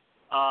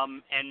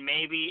 and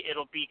maybe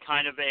it'll be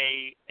kind of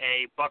a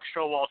Buck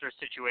Showalter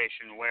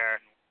situation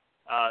where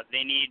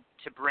they need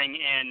to bring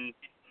in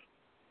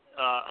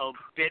a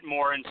bit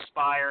more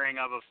inspiring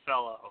of a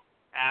fellow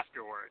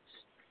afterwards.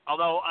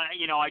 Although,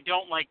 I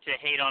don't like to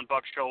hate on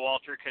Buck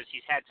Showalter because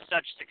he's had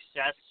such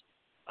success,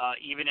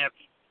 even if,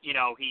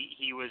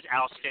 he was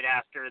ousted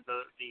after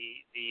the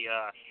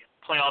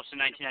playoffs in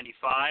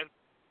 1995.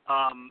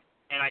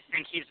 And I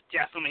think he's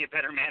definitely a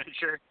better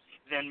manager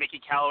than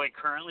Mickey Callaway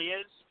currently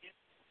is.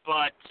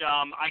 But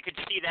I could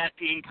see that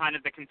being kind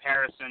of the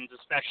comparisons,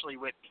 especially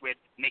with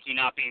Mickey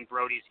not being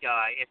Brody's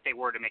guy if they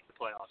were to make the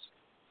playoffs.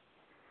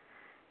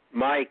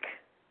 Mike,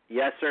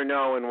 yes or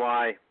no, and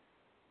why?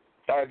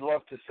 I'd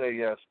love to say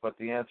yes, but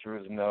the answer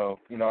is no.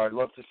 I'd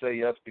love to say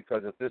yes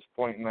because at this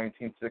point in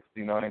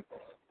 1969,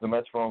 the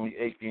Mets were only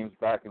 8 games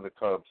back of the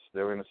Cubs.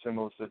 They're in a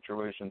similar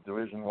situation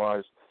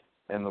division-wise,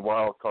 and the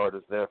wild card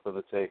is there for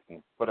the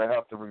taking. But I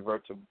have to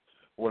revert to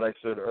what I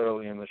said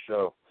early in the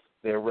show.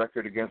 Their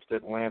record against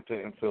Atlanta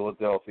and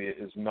Philadelphia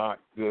is not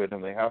good,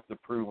 and they have to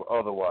prove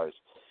otherwise.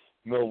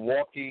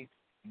 Milwaukee,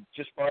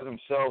 just by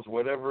themselves,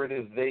 whatever it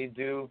is they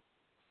do,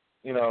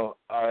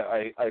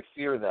 I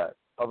fear that.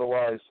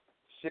 Otherwise,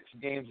 6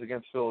 games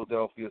against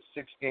Philadelphia,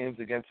 6 games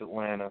against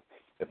Atlanta.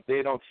 If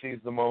they don't seize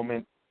the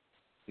moment,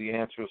 the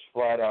answer is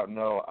flat out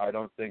no. I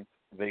don't think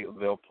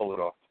they'll pull it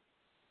off.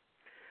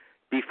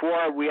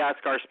 Before we ask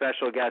our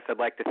special guest, I'd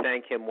like to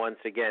thank him once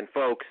again.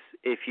 Folks,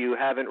 if you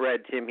haven't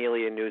read Tim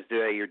Healey in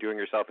Newsday, you're doing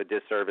yourself a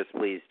disservice.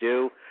 Please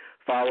do.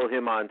 Follow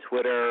him on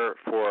Twitter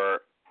for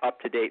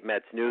up-to-date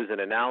Mets news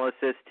and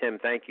analysis. Tim,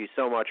 thank you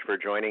so much for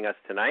joining us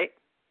tonight.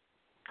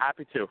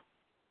 Happy to.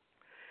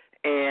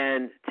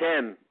 And,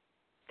 Tim,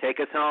 take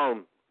us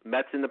home.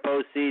 Mets in the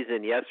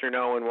postseason, yes or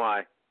no, and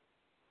why?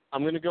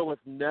 I'm going to go with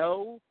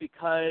no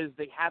because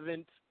they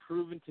haven't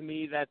proven to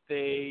me that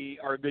they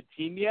are a good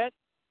team yet.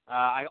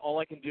 All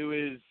I can do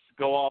is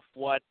go off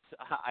what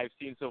I've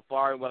seen so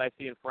far and what I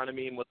see in front of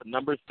me and what the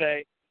numbers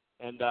say,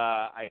 and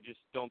I just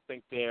don't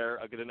think they're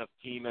a good enough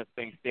team as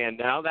things stand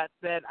now. That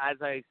said, as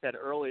I said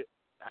earlier,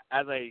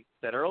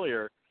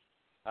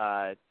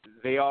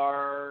 they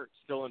are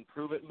still in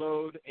prove-it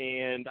mode,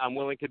 and I'm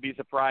willing to be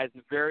surprised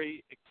and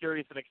very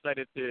curious and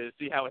excited to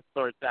see how it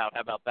sorts out.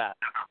 How about that?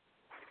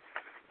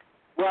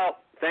 Well,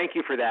 thank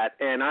you for that,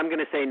 and I'm going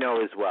to say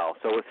no as well.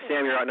 So with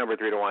Sam, you're out number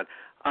 3-1.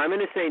 I'm going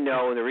to say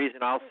no, and the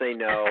reason I'll say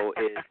no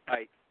is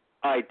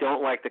I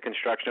don't like the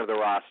construction of the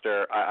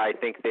roster. I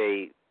think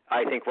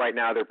right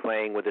now they're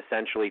playing with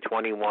essentially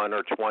 21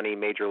 or 20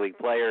 major league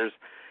players.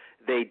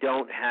 They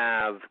don't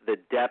have the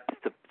depth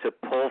to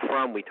pull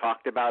from. We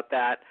talked about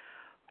that.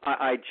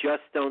 I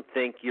just don't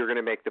think you're going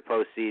to make the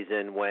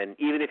postseason when,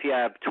 even if you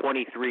have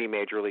 23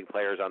 major league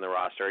players on the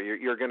roster,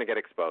 you're going to get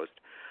exposed.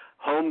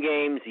 Home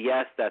games,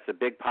 yes, that's a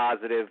big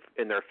positive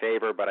in their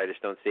favor, but I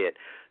just don't see it.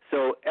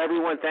 So,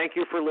 everyone, thank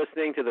you for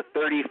listening to the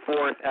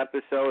 34th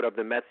episode of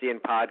the Metsian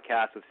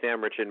Podcast with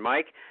Sam, Rich, and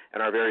Mike,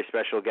 and our very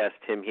special guest,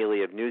 Tim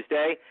Healey of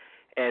Newsday.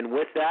 And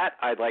with that,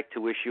 I'd like to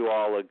wish you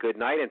all a good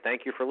night, and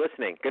thank you for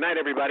listening. Good night,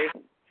 everybody.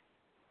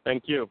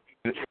 Thank you.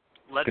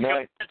 Let's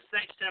go.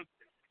 Thanks, Tim.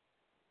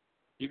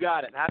 You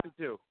got it. Happy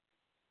to.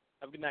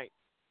 Have a good night.